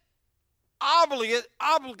 giant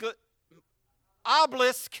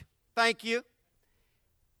obelisk, thank you,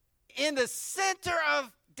 in the center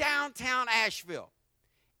of downtown Asheville.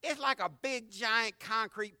 It's like a big, giant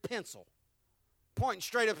concrete pencil pointing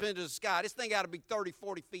straight up into the sky. This thing got to be 30,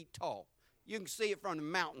 40 feet tall. You can see it from the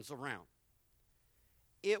mountains around.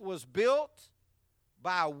 It was built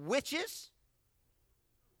by witches,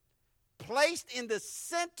 placed in the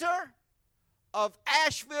center of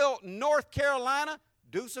Asheville, North Carolina.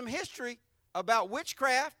 Do some history about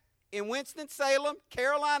witchcraft in Winston-Salem,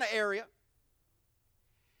 Carolina area.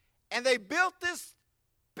 And they built this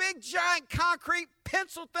big, giant concrete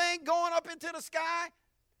pencil thing going up into the sky.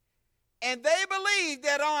 And they believed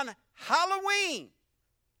that on Halloween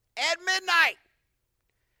at midnight,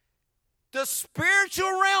 the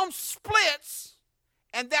spiritual realm splits,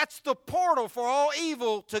 and that's the portal for all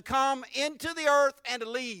evil to come into the earth and to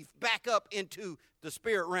leave back up into the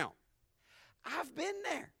spirit realm. I've been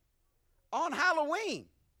there on Halloween.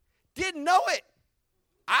 Didn't know it.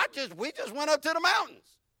 We just went up to the mountains.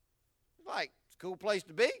 Like, it's a cool place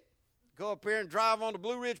to be. Go up here and drive on the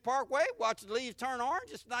Blue Ridge Parkway, watch the leaves turn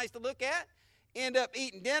orange. It's nice to look at. End up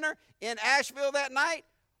eating dinner in Asheville that night.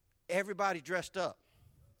 Everybody dressed up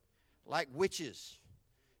like witches.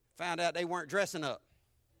 Found out they weren't dressing up.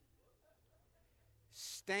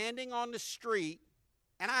 Standing on the street,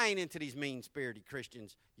 and I ain't into these mean-spirited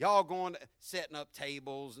Christians. Y'all setting up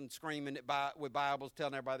tables and screaming with Bibles,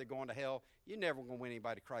 telling everybody they're going to hell. You're never going to win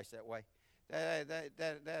anybody to Christ that way.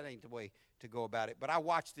 That ain't the way to go about it. But I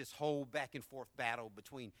watched this whole back and forth battle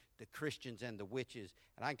between the Christians and the witches,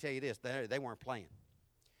 and I can tell you this, they weren't playing.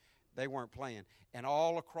 They weren't playing. And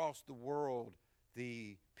all across the world,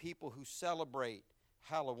 the people who celebrate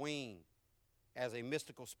Halloween as a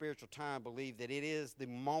mystical spiritual time believe that it is the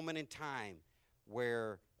moment in time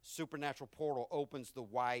where supernatural portal opens the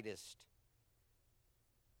widest,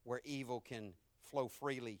 where evil can flow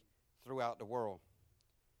freely throughout the world.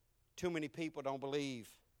 Too many people don't believe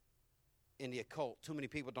in the occult. Too many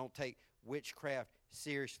people don't take witchcraft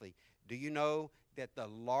seriously. Do you know that the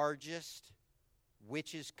largest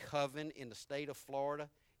witches' coven in the state of Florida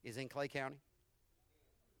is in Clay County?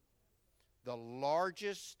 The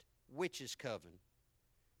largest witches' coven.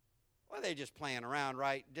 Well, they're just playing around,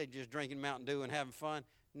 right? They're just drinking Mountain Dew and having fun.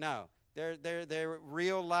 No, they're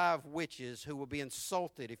real live witches who will be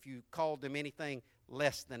insulted if you called them anything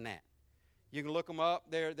less than that. You can look them up.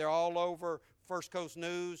 They're all over First Coast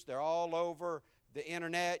News. They're all over the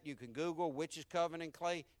internet. You can Google Witches Coven in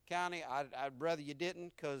Clay County. I'd rather you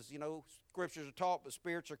didn't, because, scriptures are taught, but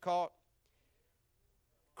spirits are caught.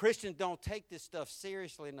 Christians don't take this stuff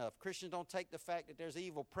seriously enough. Christians don't take the fact that there's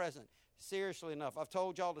evil present seriously enough. I've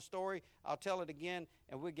told y'all the story. I'll tell it again,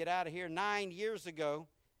 and we'll get out of here. 9 years ago,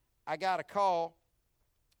 I got a call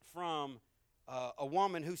from a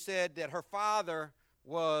woman who said that her father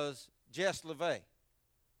was Jess LeVay.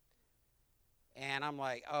 And I'm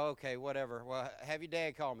like, oh, okay, whatever. Well, have your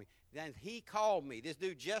dad call me. Then he called me. This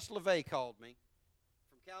dude, Jess LeVay, called me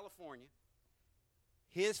from California.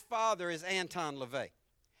 His father is Anton LaVey.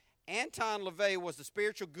 Anton LaVey was the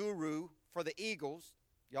spiritual guru for the Eagles.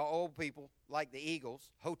 Y'all old people like the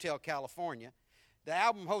Eagles, Hotel California. The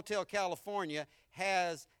album Hotel California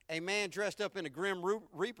has a man dressed up in a Grim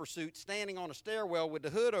Reaper suit standing on a stairwell with the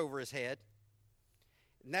hood over his head.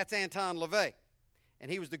 And that's Anton LaVey. And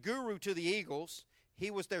he was the guru to the Eagles.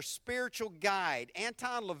 He was their spiritual guide.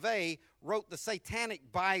 Anton LaVey wrote the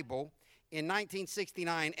Satanic Bible in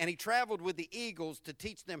 1969, and he traveled with the Eagles to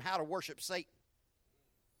teach them how to worship Satan.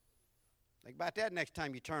 Think about that next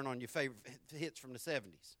time you turn on your favorite hits from the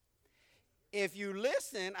 70s. If you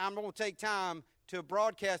listen, I'm going to take time to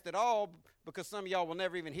broadcast it all because some of y'all will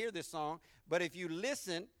never even hear this song. But if you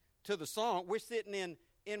listen to the song, we're sitting in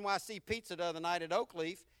NYC Pizza the other night at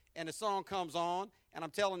Oakleaf, and the song comes on, and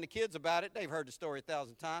I'm telling the kids about it. They've heard the story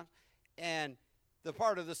 1,000 times. And the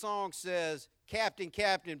part of the song says, Captain,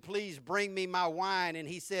 Captain, please bring me my wine. And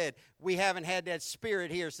he said, we haven't had that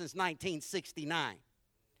spirit here since 1969.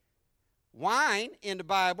 Wine in the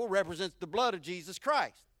Bible represents the blood of Jesus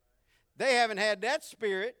Christ. They haven't had that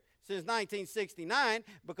spirit since 1969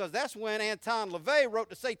 because that's when Anton LaVey wrote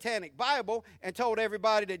the Satanic Bible and told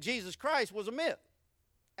everybody that Jesus Christ was a myth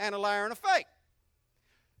and a liar and a fake.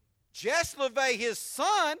 Jess LaVey, his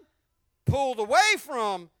son, pulled away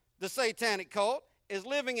from the satanic cult, is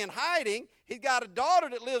living in hiding. He's got a daughter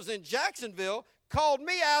that lives in Jacksonville, called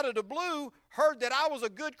me out of the blue, heard that I was a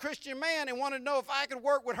good Christian man, and wanted to know if I could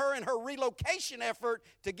work with her in her relocation effort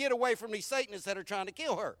to get away from these Satanists that are trying to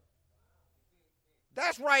kill her.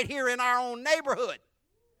 That's right here in our own neighborhood.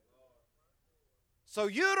 So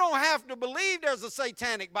you don't have to believe there's a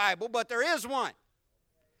satanic Bible, but there is one.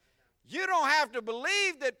 You don't have to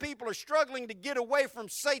believe that people are struggling to get away from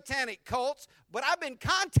satanic cults, but I've been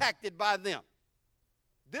contacted by them.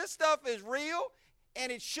 This stuff is real,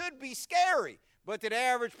 and it should be scary. But to the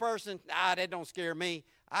average person, that don't scare me.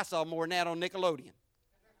 I saw more than that on Nickelodeon.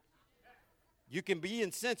 You can be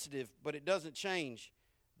insensitive, but it doesn't change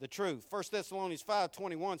the truth. 1 Thessalonians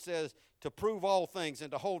 5:21 says to prove all things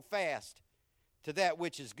and to hold fast to that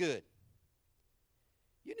which is good.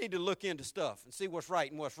 You need to look into stuff and see what's right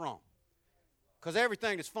and what's wrong. Because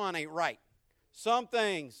everything that's fun ain't right. Some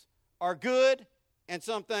things are good and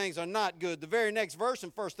some things are not good. The very next verse in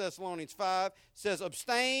 1 Thessalonians 5 says,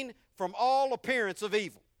 abstain from all appearance of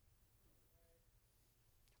evil.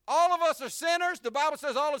 All of us are sinners. The Bible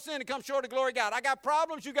says all of sin and come short of the glory of God. I got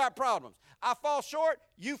problems, you got problems. I fall short,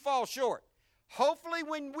 you fall short. Hopefully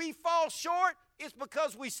when we fall short, it's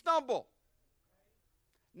because we stumble.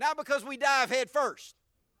 Not because we dive head first.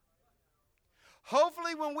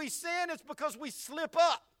 Hopefully when we sin, it's because we slip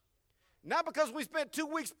up. Not because we spent 2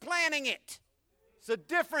 weeks planning it. It's a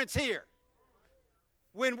difference here.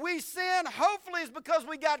 When we sin, hopefully it's because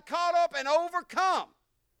we got caught up and overcome.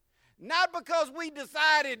 Not because we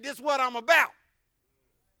decided this is what I'm about.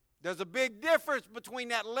 There's a big difference between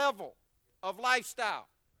that level of lifestyle.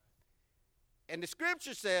 And the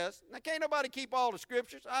scripture says, now can't nobody keep all the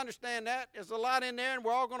scriptures. I understand that. There's a lot in there and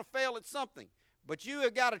we're all going to fail at something. But you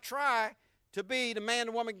have got to try to be the man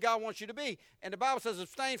and woman God wants you to be. And the Bible says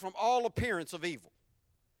abstain from all appearance of evil.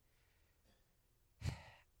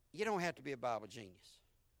 You don't have to be a Bible genius.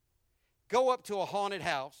 Go up to a haunted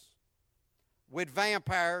house with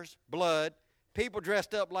vampires, blood, people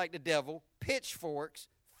dressed up like the devil, pitchforks,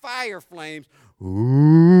 fire flames.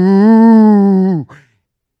 Ooh.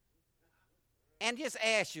 And just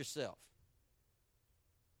ask yourself,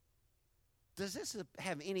 does this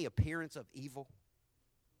have any appearance of evil?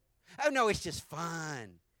 Oh, no, it's just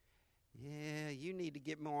fun. Yeah, you need to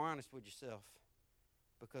get more honest with yourself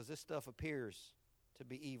because this stuff appears to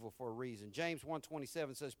be evil for a reason. James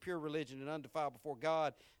 1:27 says, pure religion and undefiled before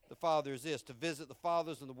God the Father is this, to visit the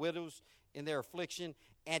fathers and the widows in their affliction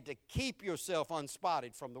and to keep yourself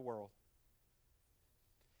unspotted from the world.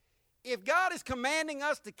 If God is commanding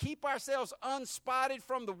us to keep ourselves unspotted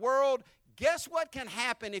from the world, guess what can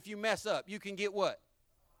happen if you mess up? You can get what?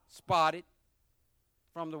 Spotted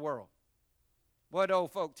from the world. What do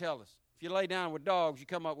old folk tell us? If you lay down with dogs, you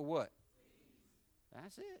come up with what?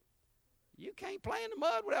 That's it. You can't play in the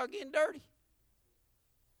mud without getting dirty.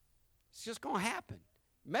 It's just going to happen.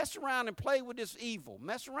 Mess around and play with this evil.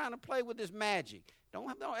 Mess around and play with this magic.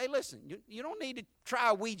 Hey, listen, you don't need to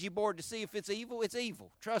try a Ouija board to see if it's evil. It's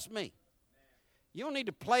evil. Trust me. You don't need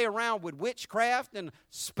to play around with witchcraft and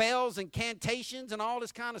spells and cantations and all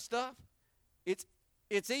this kind of stuff.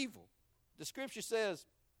 It's evil. The scripture says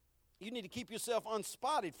You need to keep yourself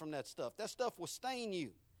unspotted from that stuff. That stuff will stain you.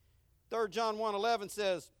 3 John 1:11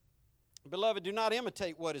 says, Beloved, do not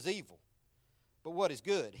imitate what is evil, but what is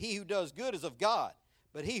good. He who does good is of God,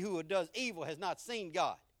 but he who does evil has not seen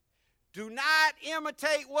God. Do not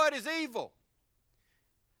imitate what is evil.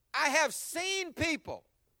 I have seen people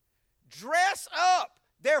dress up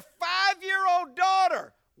their 5-year-old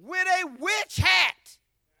daughter with a witch hat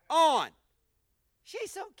on.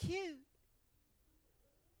 She's so cute.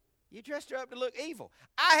 You dressed her up to look evil.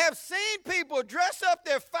 I have seen people dress up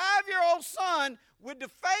their 5-year-old son with the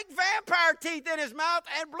fake vampire teeth in his mouth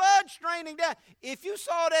and blood straining down. If you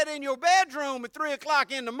saw that in your bedroom at 3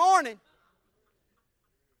 o'clock in the morning,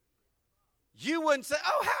 you wouldn't say,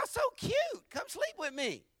 oh, how so cute. Come sleep with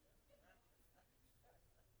me.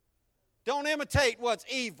 Don't imitate what's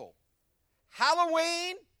evil.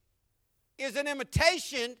 Halloween is an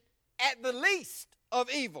imitation at the least of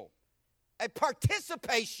evil. A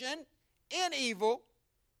participation in evil,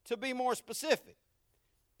 to be more specific.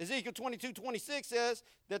 Ezekiel 22:26 says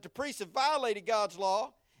that the priests have violated God's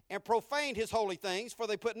law and profaned his holy things, for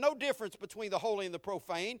they put no difference between the holy and the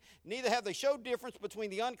profane, neither have they showed difference between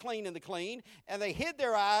the unclean and the clean, and they hid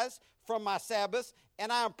their eyes from my Sabbaths,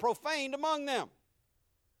 and I am profaned among them.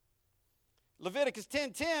 Leviticus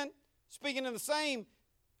 10:10, speaking on the same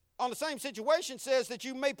situation, says that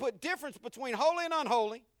you may put difference between holy and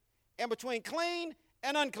unholy, and between clean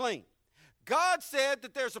and unclean. God said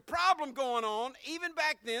that there's a problem going on, even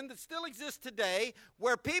back then, that still exists today,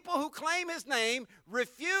 where people who claim his name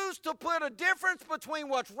refuse to put a difference between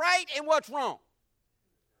what's right and what's wrong.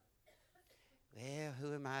 Well,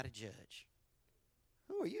 who am I to judge?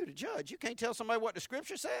 Who are you to judge? You can't tell somebody what the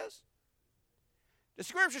Scripture says. The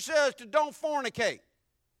Scripture says to don't fornicate.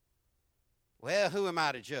 Well, who am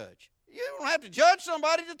I to judge? You don't have to judge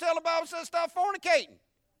somebody to tell the Bible says stop fornicating.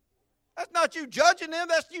 That's not you judging them.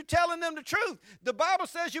 That's you telling them the truth. The Bible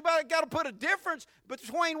says you got to put a difference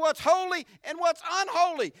between what's holy and what's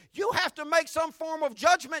unholy. You have to make some form of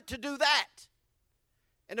judgment to do that.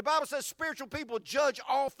 And the Bible says spiritual people judge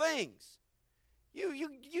all things.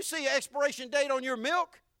 You see an expiration date on your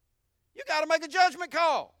milk, you got to make a judgment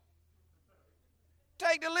call.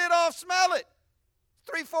 Take the lid off, smell it.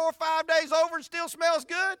 3, 4, 5 days over and still smells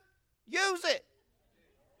good. Use it.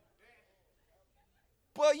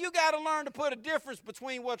 Well, you got to learn to put a difference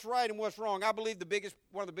between what's right and what's wrong. I believe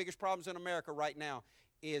one of the biggest problems in America right now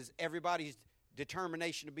is everybody's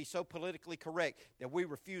determination to be so politically correct that we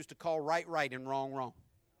refuse to call right and wrong wrong.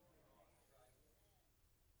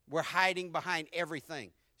 We're hiding behind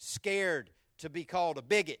everything, scared to be called a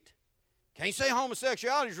bigot. Can't say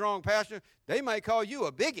homosexuality is wrong, Pastor. They may call you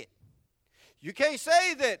a bigot. You can't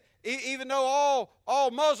say that even though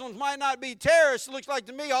all Muslims might not be terrorists, it looks like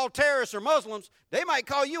to me all terrorists are Muslims, they might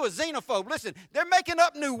call you a xenophobe. Listen, they're making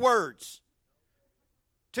up new words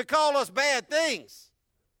to call us bad things,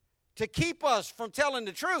 to keep us from telling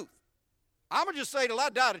the truth. I'm going to just say till I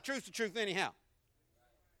die, the truth's the truth anyhow.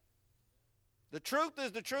 The truth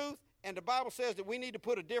is the truth, and the Bible says that we need to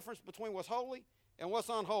put a difference between what's holy and what's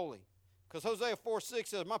unholy. Because Hosea 4:6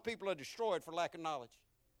 says, my people are destroyed for lack of knowledge.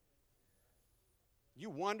 You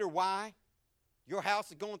wonder why your house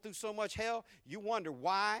is going through so much hell. You wonder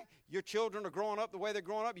why your children are growing up the way they're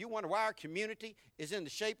growing up. You wonder why our community is in the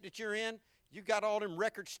shape that you're in. You got all them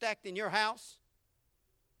records stacked in your house,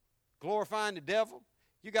 glorifying the devil.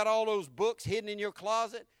 You got all those books hidden in your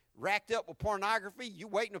closet, racked up with pornography. You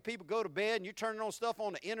waiting till people go to bed, and you're turning on stuff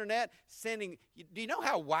on the internet, sending. Do you know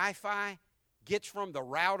how Wi-Fi gets from the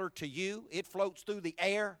router to you? It floats through the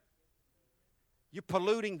air. You're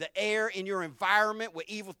polluting the air in your environment with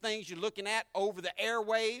evil things you're looking at over the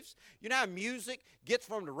airwaves. You know how music gets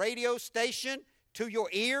from the radio station to your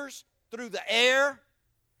ears through the air?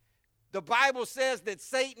 The Bible says that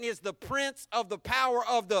Satan is the prince of the power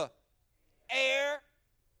of the air.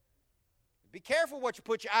 Be careful what you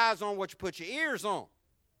put your eyes on, what you put your ears on.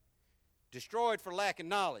 Destroyed for lack of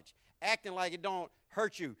knowledge. Acting like it don't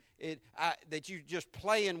hurt you, that you're just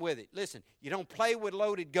playing with it. Listen, you don't play with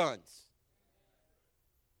loaded guns.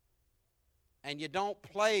 And you don't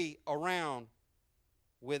play around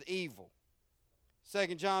with evil.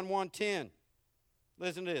 2 John 1:10.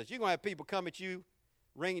 Listen to this. You're going to have people come at you,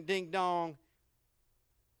 ring ding dong.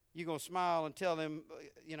 You're going to smile and tell them,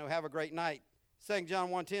 have a great night. 2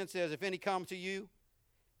 John 1:10 says, if any come to you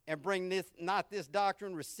and bring not this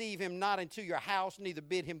doctrine, receive him not into your house, neither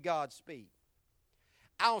bid him Godspeed.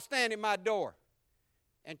 I don't stand at my door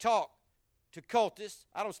and talk to cultists.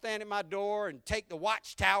 I don't stand at my door and take the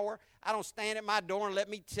watchtower. I don't stand at my door and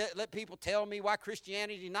let people tell me why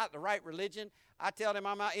Christianity is not the right religion. I tell them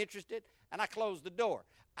I'm not interested, and I close the door.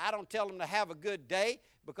 I don't tell them to have a good day,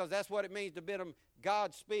 because that's what it means to bid them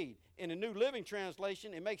Godspeed. In the New Living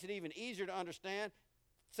Translation, it makes it even easier to understand.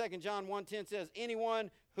 2 John 1:10 says, anyone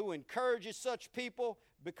who encourages such people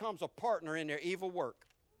becomes a partner in their evil work.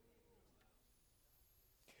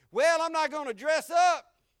 Well, I'm not going to dress up.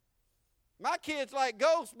 My kids like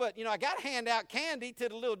ghosts, but, I got to hand out candy to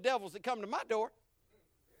the little devils that come to my door.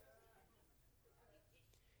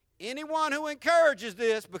 Anyone who encourages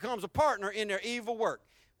this becomes a partner in their evil work.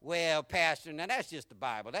 Well, Pastor, now that's just the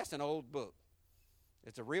Bible. That's an old book.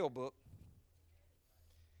 It's a real book.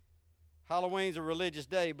 Halloween's a religious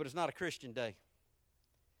day, but it's not a Christian day.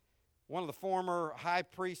 One of the former high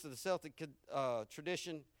priests of the Celtic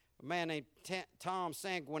tradition, a man named Tom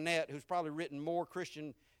Sanguinet, who's probably written more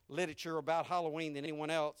Christian literature about Halloween than anyone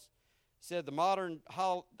else, said the modern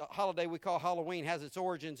holiday we call Halloween has its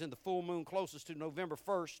origins in the full moon closest to November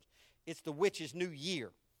 1st. It's the witch's new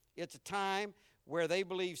year. It's a time where they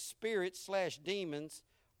believe spirits/demons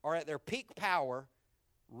are at their peak power,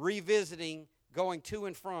 revisiting, going to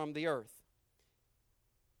and from the earth.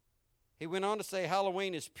 He went on to say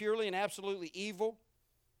Halloween is purely and absolutely evil,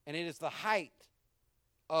 and it is the height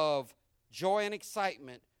of joy and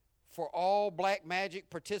excitement for all black magic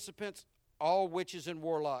participants, all witches and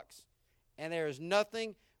warlocks. And there is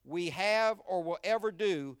nothing we have or will ever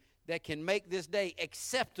do that can make this day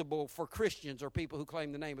acceptable for Christians or people who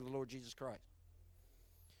claim the name of the Lord Jesus Christ.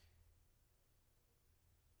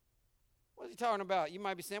 What's he talking about? You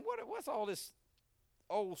might be saying, what's all this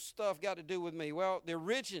old stuff got to do with me? Well, the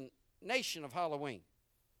origination of Halloween,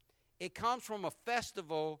 it comes from a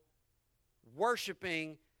festival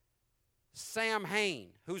worshiping Samhain,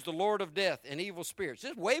 who's the Lord of Death and evil spirits.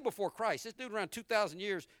 This is way before Christ. This dude around 2,000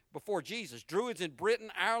 years before Jesus. Druids in Britain,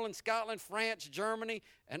 Ireland, Scotland, France, Germany,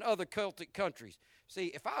 and other Celtic countries. See,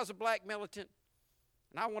 if I was a black militant,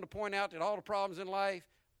 and I want to point out that all the problems in life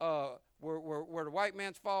were the white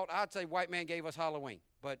man's fault, I'd say white man gave us Halloween.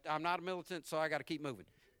 But I'm not a militant, so I got to keep moving.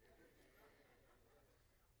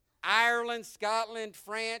 Ireland, Scotland,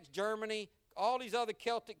 France, Germany, all these other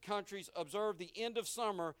Celtic countries observe the end of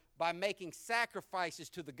summer by making sacrifices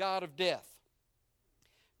to the god of death.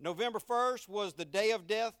 November 1st was the day of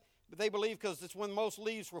death, but they believe because it's when most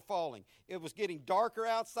leaves were falling. It was getting darker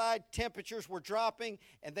outside, temperatures were dropping,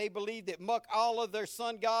 and they believed that Muck Allah, their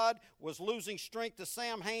sun god, was losing strength to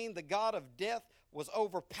Samhain, the god of death, was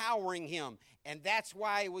overpowering him. And that's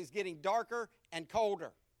why it was getting darker and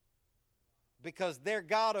colder, because their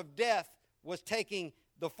god of death was taking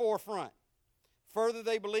the forefront. Further,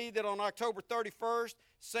 they believed that on October 31st,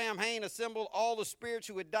 Samhain assembled all the spirits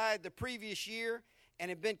who had died the previous year and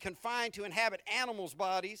had been confined to inhabit animals'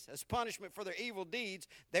 bodies as punishment for their evil deeds.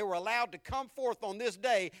 They were allowed to come forth on this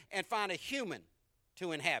day and find a human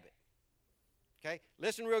to inhabit. Okay?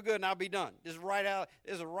 Listen real good and I'll be done. This is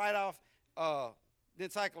right off the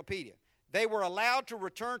encyclopedia. They were allowed to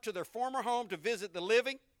return to their former home to visit the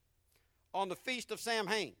living on the Feast of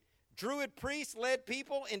Samhain. Druid priests led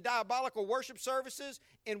people in diabolical worship services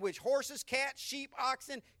in which horses, cats, sheep,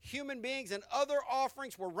 oxen, human beings, and other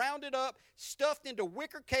offerings were rounded up, stuffed into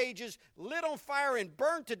wicker cages, lit on fire, and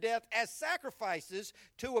burned to death as sacrifices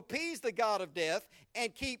to appease the god of death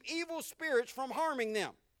and keep evil spirits from harming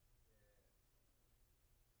them.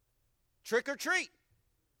 Trick or treat.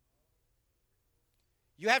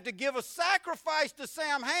 You have to give a sacrifice to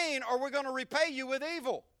Samhain or we're going to repay you with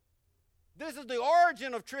evil. This is the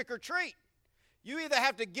origin of trick or treat. You either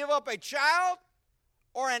have to give up a child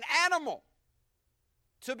or an animal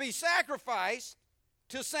to be sacrificed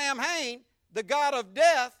to Samhain, the god of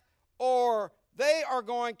death, or they are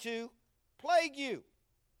going to plague you.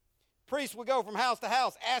 Priests would go from house to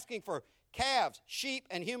house asking for calves, sheep,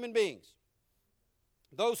 and human beings.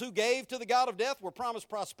 Those who gave to the god of death were promised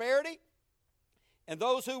prosperity, and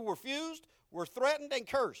those who refused were threatened and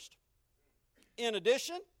cursed. In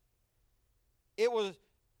addition, it was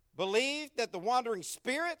believed that the wandering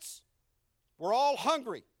spirits were all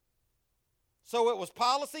hungry. So it was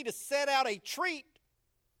policy to set out a treat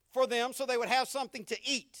for them so they would have something to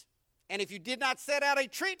eat. And if you did not set out a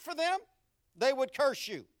treat for them, they would curse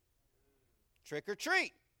you. Trick or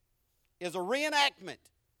treat is a reenactment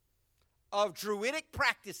of Druidic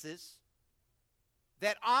practices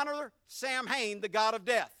that honor Samhain, the god of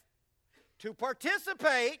death. To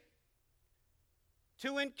participate,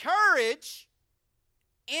 to encourage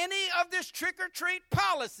any of this trick-or-treat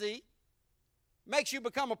policy makes you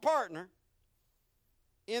become a partner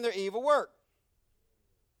in their evil work.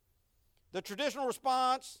 The traditional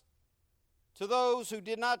response to those who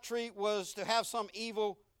did not treat was to have some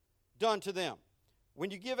evil done to them.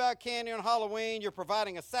 When you give out candy on Halloween, you're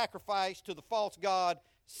providing a sacrifice to the false god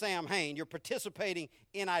Samhain. You're participating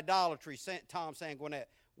in idolatry, Tom Sanguinet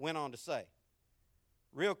went on to say.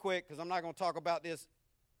 Real quick, because I'm not going to talk about this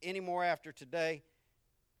anymore after today.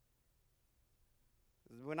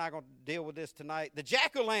 We're not going to deal with this tonight. The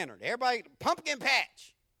jack-o'-lantern. Everybody, pumpkin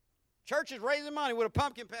patch. Church is raising money with a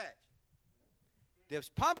pumpkin patch. This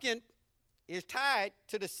pumpkin is tied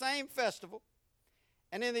to the same festival.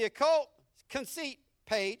 And in the occult conceit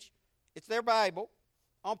page, it's their Bible,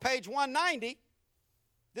 on page 190,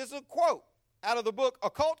 this is a quote out of the book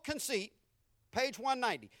Occult Conceit, page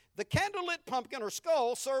 190. The candlelit pumpkin or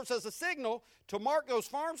skull serves as a signal to mark those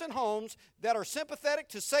farms and homes that are sympathetic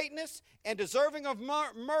to Satanists and deserving of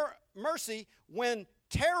mercy when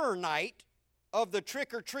terror night of the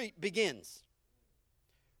trick-or-treat begins.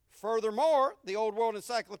 Furthermore, the Old World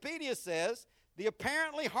Encyclopedia says the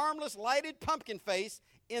apparently harmless lighted pumpkin face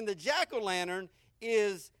in the jack-o'-lantern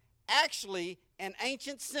is actually an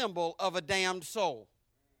ancient symbol of a damned soul.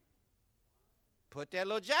 Put that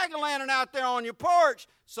little jack-o'-lantern out there on your porch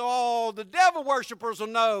so all the devil worshipers will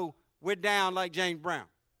know we're down like James Brown.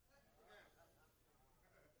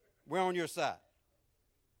 We're on your side.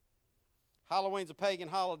 Halloween's a pagan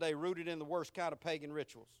holiday rooted in the worst kind of pagan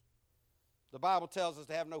rituals. The Bible tells us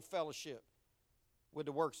to have no fellowship with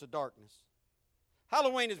the works of darkness.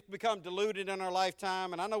 Halloween has become diluted in our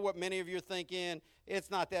lifetime, and I know what many of you are thinking.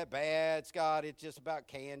 It's not that bad, Scott. It's just about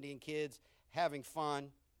candy and kids having fun.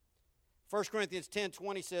 1 Corinthians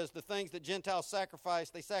 10:20 says, the things that Gentiles sacrifice,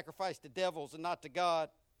 they sacrifice to devils and not to God.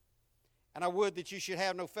 And I would that you should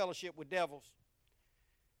have no fellowship with devils.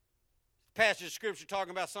 Passage of Scripture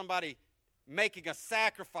talking about somebody making a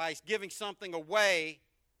sacrifice, giving something away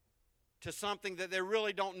to something that they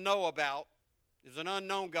really don't know about. There's an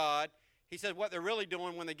unknown God. He says what they're really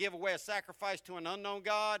doing when they give away a sacrifice to an unknown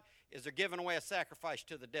God is they're giving away a sacrifice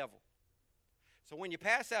to the devil. So when you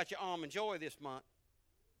pass out your almond joy this month,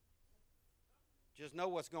 just know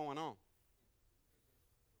what's going on.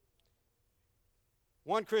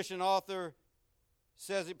 One Christian author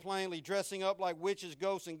says it plainly, dressing up like witches,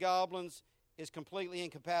 ghosts, and goblins is completely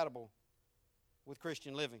incompatible with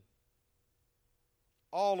Christian living.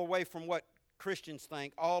 All away from what Christians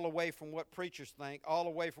think, all away from what preachers think, all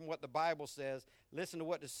away from what the Bible says. Listen to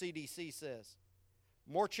what the CDC says.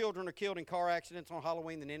 More children are killed in car accidents on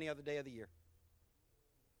Halloween than any other day of the year.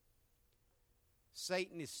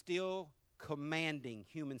 Satan is still commanding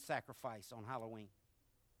human sacrifice on Halloween.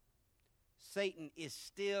 Satan is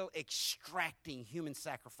still extracting human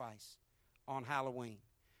sacrifice on Halloween.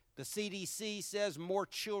 The CDC says more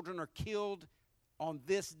children are killed on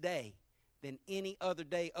this day than any other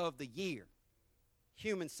day of the year.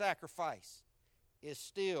 Human sacrifice is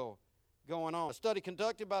still going on. A study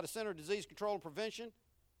conducted by the Center for Disease Control and Prevention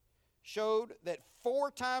showed that 4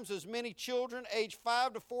 times as many children aged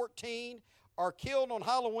 5 to 14 are killed on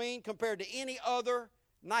Halloween compared to any other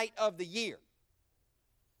night of the year.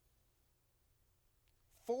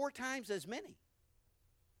 4 times as many.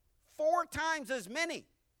 4 times as many.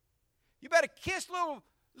 You better kiss little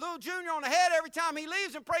Junior on the head every time he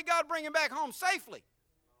leaves and pray God bring him back home safely.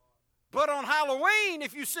 But on Halloween,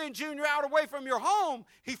 if you send Junior out away from your home,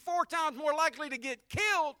 he's 4 times more likely to get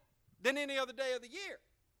killed than any other day of the year.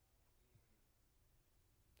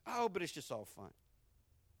 Oh, but it's just all fun.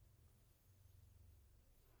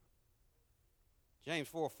 James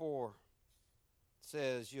 4:4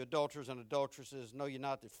 says, you adulterers and adulteresses, know you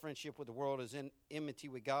not that friendship with the world is in enmity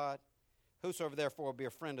with God? Whosoever therefore will be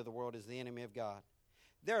a friend of the world is the enemy of God.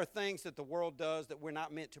 There are things that the world does that we're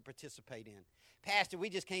not meant to participate in. Pastor, we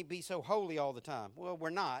just can't be so holy all the time. Well,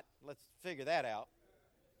 we're not. Let's figure that out.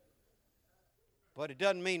 But it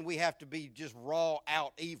doesn't mean we have to be just raw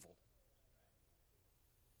out evil.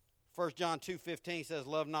 1 John 2:15 says,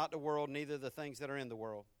 love not the world, neither the things that are in the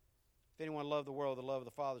world. If anyone love the world, the love of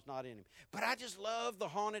the Father is not in him. But I just love the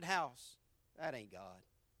haunted house. That ain't God.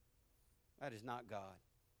 That is not God.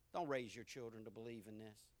 Don't raise your children to believe in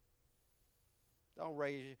this. Don't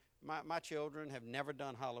raise my children have never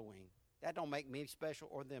done Halloween. That don't make me special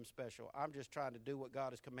or them special. I'm just trying to do what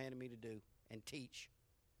God has commanded me to do and teach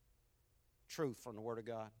truth from the Word of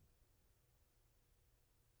God.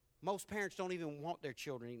 Most parents don't even want their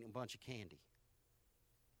children eating a bunch of candy.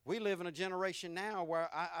 We live in a generation now where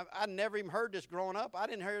I never even heard this growing up. I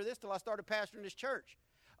didn't hear this till I started pastoring this church.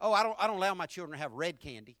 Oh, I don't allow my children to have red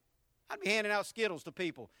candy. I'd be handing out Skittles to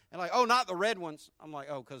people. And like, oh, not the red ones. I'm like,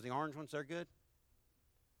 oh, because the orange ones, they're good?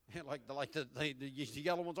 like the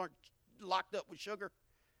yellow ones aren't locked up with sugar?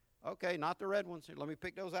 Okay, not the red ones. Here, let me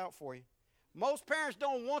pick those out for you. Most parents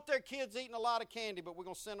don't want their kids eating a lot of candy, but we're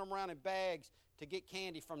going to send them around in bags to get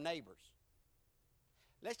candy from neighbors.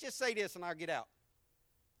 Let's just say this and I'll get out.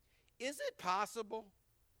 Is it possible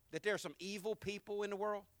that there are some evil people in the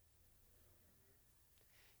world?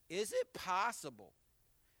 Is it possible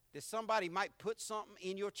that somebody might put something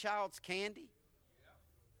in your child's candy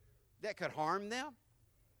that could harm them?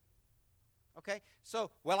 Okay,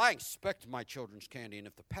 so, well, I inspect my children's candy, and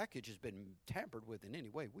if the package has been tampered with in any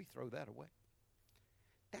way, we throw that away.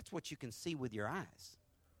 That's what you can see with your eyes.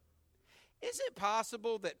 Is it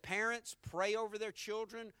possible that parents pray over their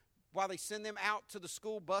children while they send them out to the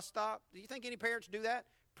school bus stop? Do you think any parents do that?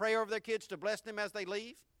 Pray over their kids to bless them as they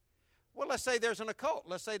leave? Well, let's say there's an occult.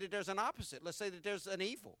 Let's say that there's an opposite. Let's say that there's an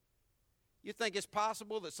evil. You think it's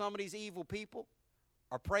possible that some of these evil people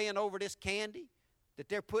are praying over this candy that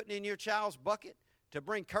they're putting in your child's bucket to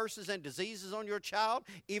bring curses and diseases on your child,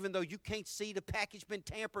 even though you can't see the package been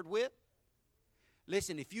tampered with?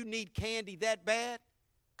 Listen, if you need candy that bad,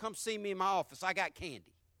 come see me in my office. I got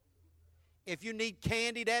candy. If you need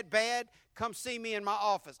candy that bad, come see me in my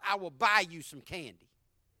office. I will buy you some candy.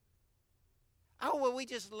 Oh, well, we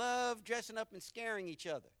just love dressing up and scaring each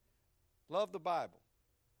other. Love the Bible.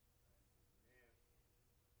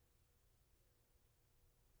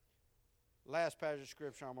 Last passage of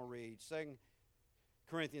Scripture I'm going to read. 2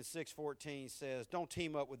 Corinthians 6:14 says, don't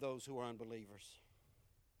team up with those who are unbelievers.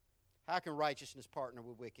 How can righteousness partner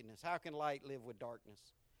with wickedness? How can light live with darkness?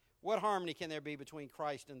 What harmony can there be between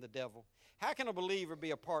Christ and the devil? How can a believer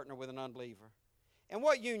be a partner with an unbeliever? And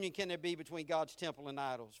what union can there be between God's temple and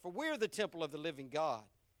idols? For we're the temple of the living God.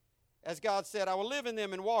 As God said, I will live in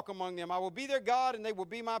them and walk among them. I will be their God and they will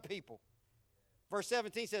be my people. Verse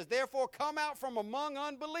 17 says, therefore come out from among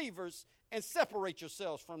unbelievers and separate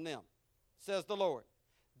yourselves from them, says the Lord.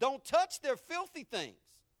 Don't touch their filthy things,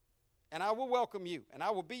 and I will welcome you, and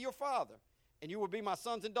I will be your father, and you will be my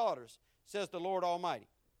sons and daughters, says the Lord Almighty.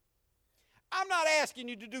 I'm not asking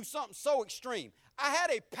you to do something so extreme. I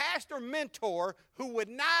had a pastor mentor who would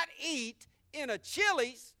not eat in a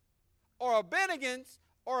Chili's or a Bennigan's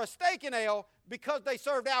or a Steak and Ale because they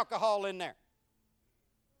served alcohol in there.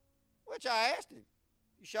 Which I asked him,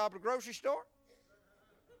 you shop at a grocery store?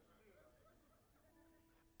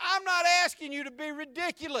 I'm not asking you to be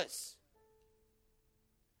ridiculous.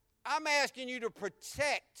 I'm asking you to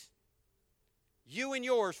protect you and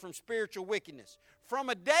yours from spiritual wickedness. From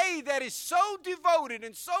a day that is so devoted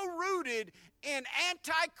and so rooted in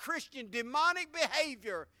anti-Christian demonic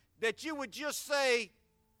behavior that you would just say,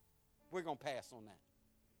 we're going to pass on that.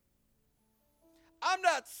 I'm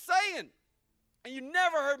not saying, and you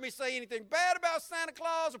never heard me say anything bad about Santa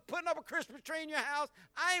Claus or putting up a Christmas tree in your house.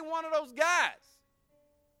 I ain't one of those guys.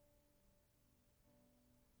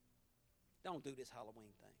 Don't do this Halloween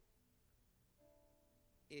thing.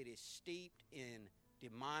 It is steeped in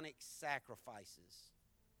demonic sacrifices,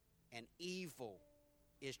 and evil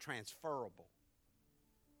is transferable.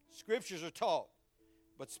 Scriptures are taught,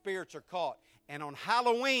 but spirits are caught. And on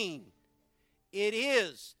Halloween, it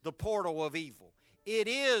is the portal of evil. It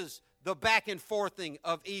is the back and forthing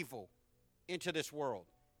of evil into this world.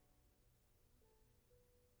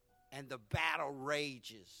 And the battle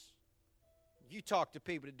rages. You talk to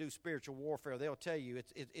people that do spiritual warfare, they'll tell you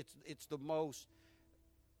it's the most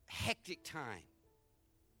hectic time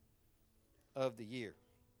of the year.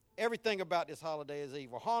 Everything about this holiday is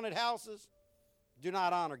evil. Haunted houses do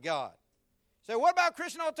not honor God. So what about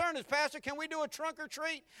Christian alternatives, Pastor? Can we do a trunk or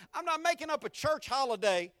treat? I'm not making up a church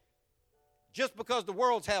holiday just because the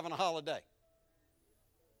world's having a holiday.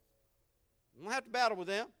 I don't have to battle with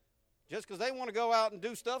them. Just because they want to go out and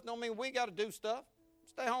do stuff don't mean we got to do stuff.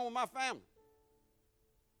 Stay home with my family.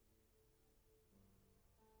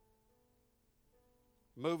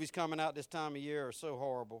 Movies coming out this time of year are so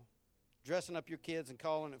horrible. Dressing up your kids and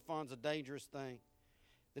calling it fun's a dangerous thing.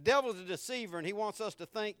 The devil's a deceiver, and he wants us to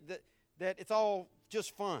think that it's all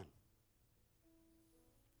just fun.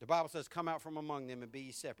 The Bible says, come out from among them and be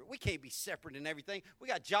ye separate. We can't be separate in everything. We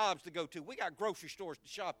got jobs to go to. We got grocery stores to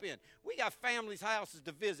shop in. We got families' houses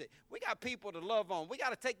to visit. We got people to love on. We got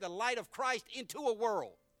to take the light of Christ into a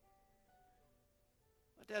world.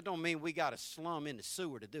 But that don't mean we got to slum in the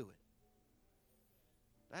sewer to do it.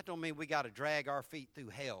 That don't mean we got to drag our feet through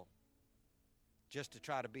hell just to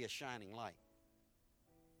try to be a shining light.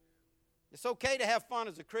 It's okay to have fun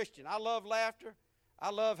as a Christian. I love laughter. I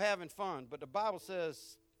love having fun. But the Bible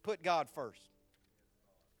says, put God first.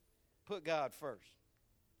 Put God first.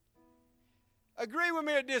 Agree with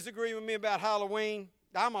me or disagree with me about Halloween.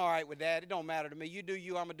 I'm all right with that. It don't matter to me. You do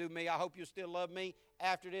you, I'm going to do me. I hope you'll still love me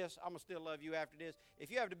after this. I'm going to still love you after this. If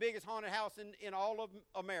you have the biggest haunted house in all of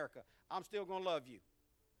America, I'm still going to love you.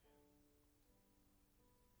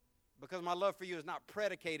 Because my love for you is not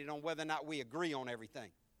predicated on whether or not we agree on everything.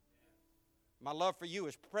 My love for you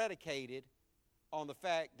is predicated on the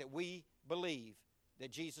fact that we believe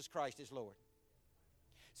that Jesus Christ is Lord.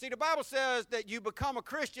 See, the Bible says that you become a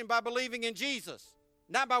Christian by believing in Jesus,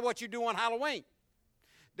 not by what you do on Halloween.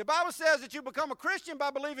 The Bible says that you become a Christian by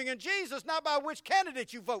believing in Jesus, not by which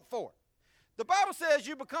candidate you vote for. The Bible says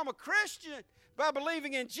you become a Christian by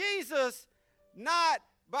believing in Jesus, not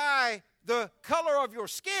by the color of your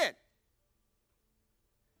skin.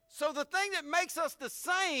 So the thing that makes us the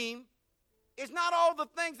same is not all the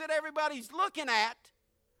things that everybody's looking at.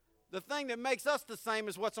 The thing that makes us the same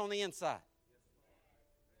is what's on the inside.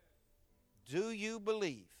 Do you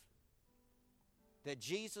believe that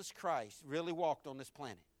Jesus Christ really walked on this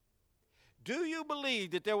planet? Do you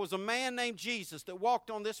believe that there was a man named Jesus that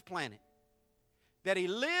walked on this planet, that he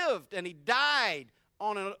lived and he died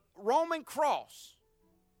on a Roman cross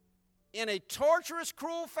in a torturous,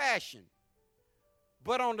 cruel fashion,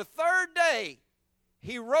 but on the third day,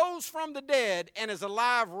 he rose from the dead and is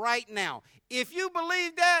alive right now? If you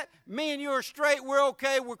believe that, me and you are straight, we're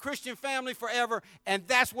okay, we're Christian family forever, and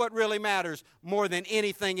that's what really matters more than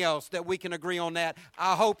anything else, that we can agree on that.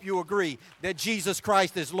 I hope you agree that Jesus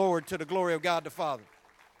Christ is Lord, to the glory of God the Father.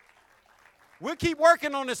 We'll keep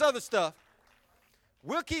working on this other stuff.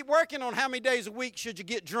 We'll keep working on how many days a week should you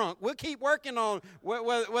get drunk. We'll keep working on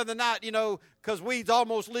whether or not, because weed's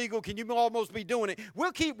almost legal, can you almost be doing it?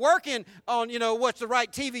 We'll keep working on, what's the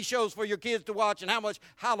right TV shows for your kids to watch and how much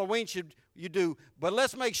Halloween should you do. But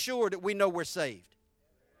let's make sure that we know we're saved.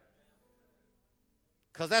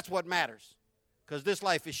 Because that's what matters. Because this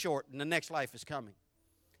life is short and the next life is coming.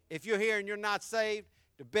 If you're here and you're not saved,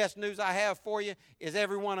 the best news I have for you is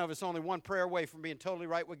every one of us only one prayer away from being totally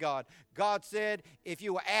right with God. God said if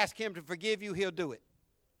you will ask him to forgive you, he'll do it.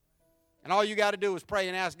 And all you got to do is pray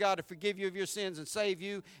and ask God to forgive you of your sins and save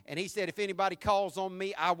you. And he said, if anybody calls on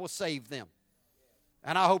me, I will save them.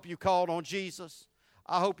 And I hope you called on Jesus.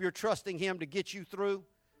 I hope you're trusting him to get you through.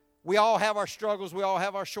 We all have our struggles. We all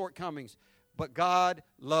have our shortcomings. But God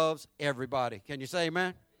loves everybody. Can you say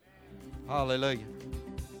amen? Hallelujah.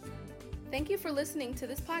 Thank you for listening to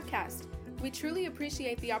this podcast. We truly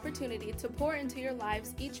appreciate the opportunity to pour into your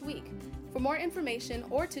lives each week. For more information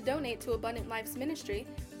or to donate to Abundant Life's ministry,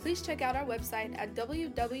 please check out our website at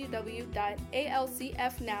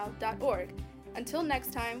www.alcfnow.org. Until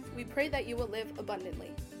next time, we pray that you will live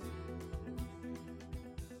abundantly.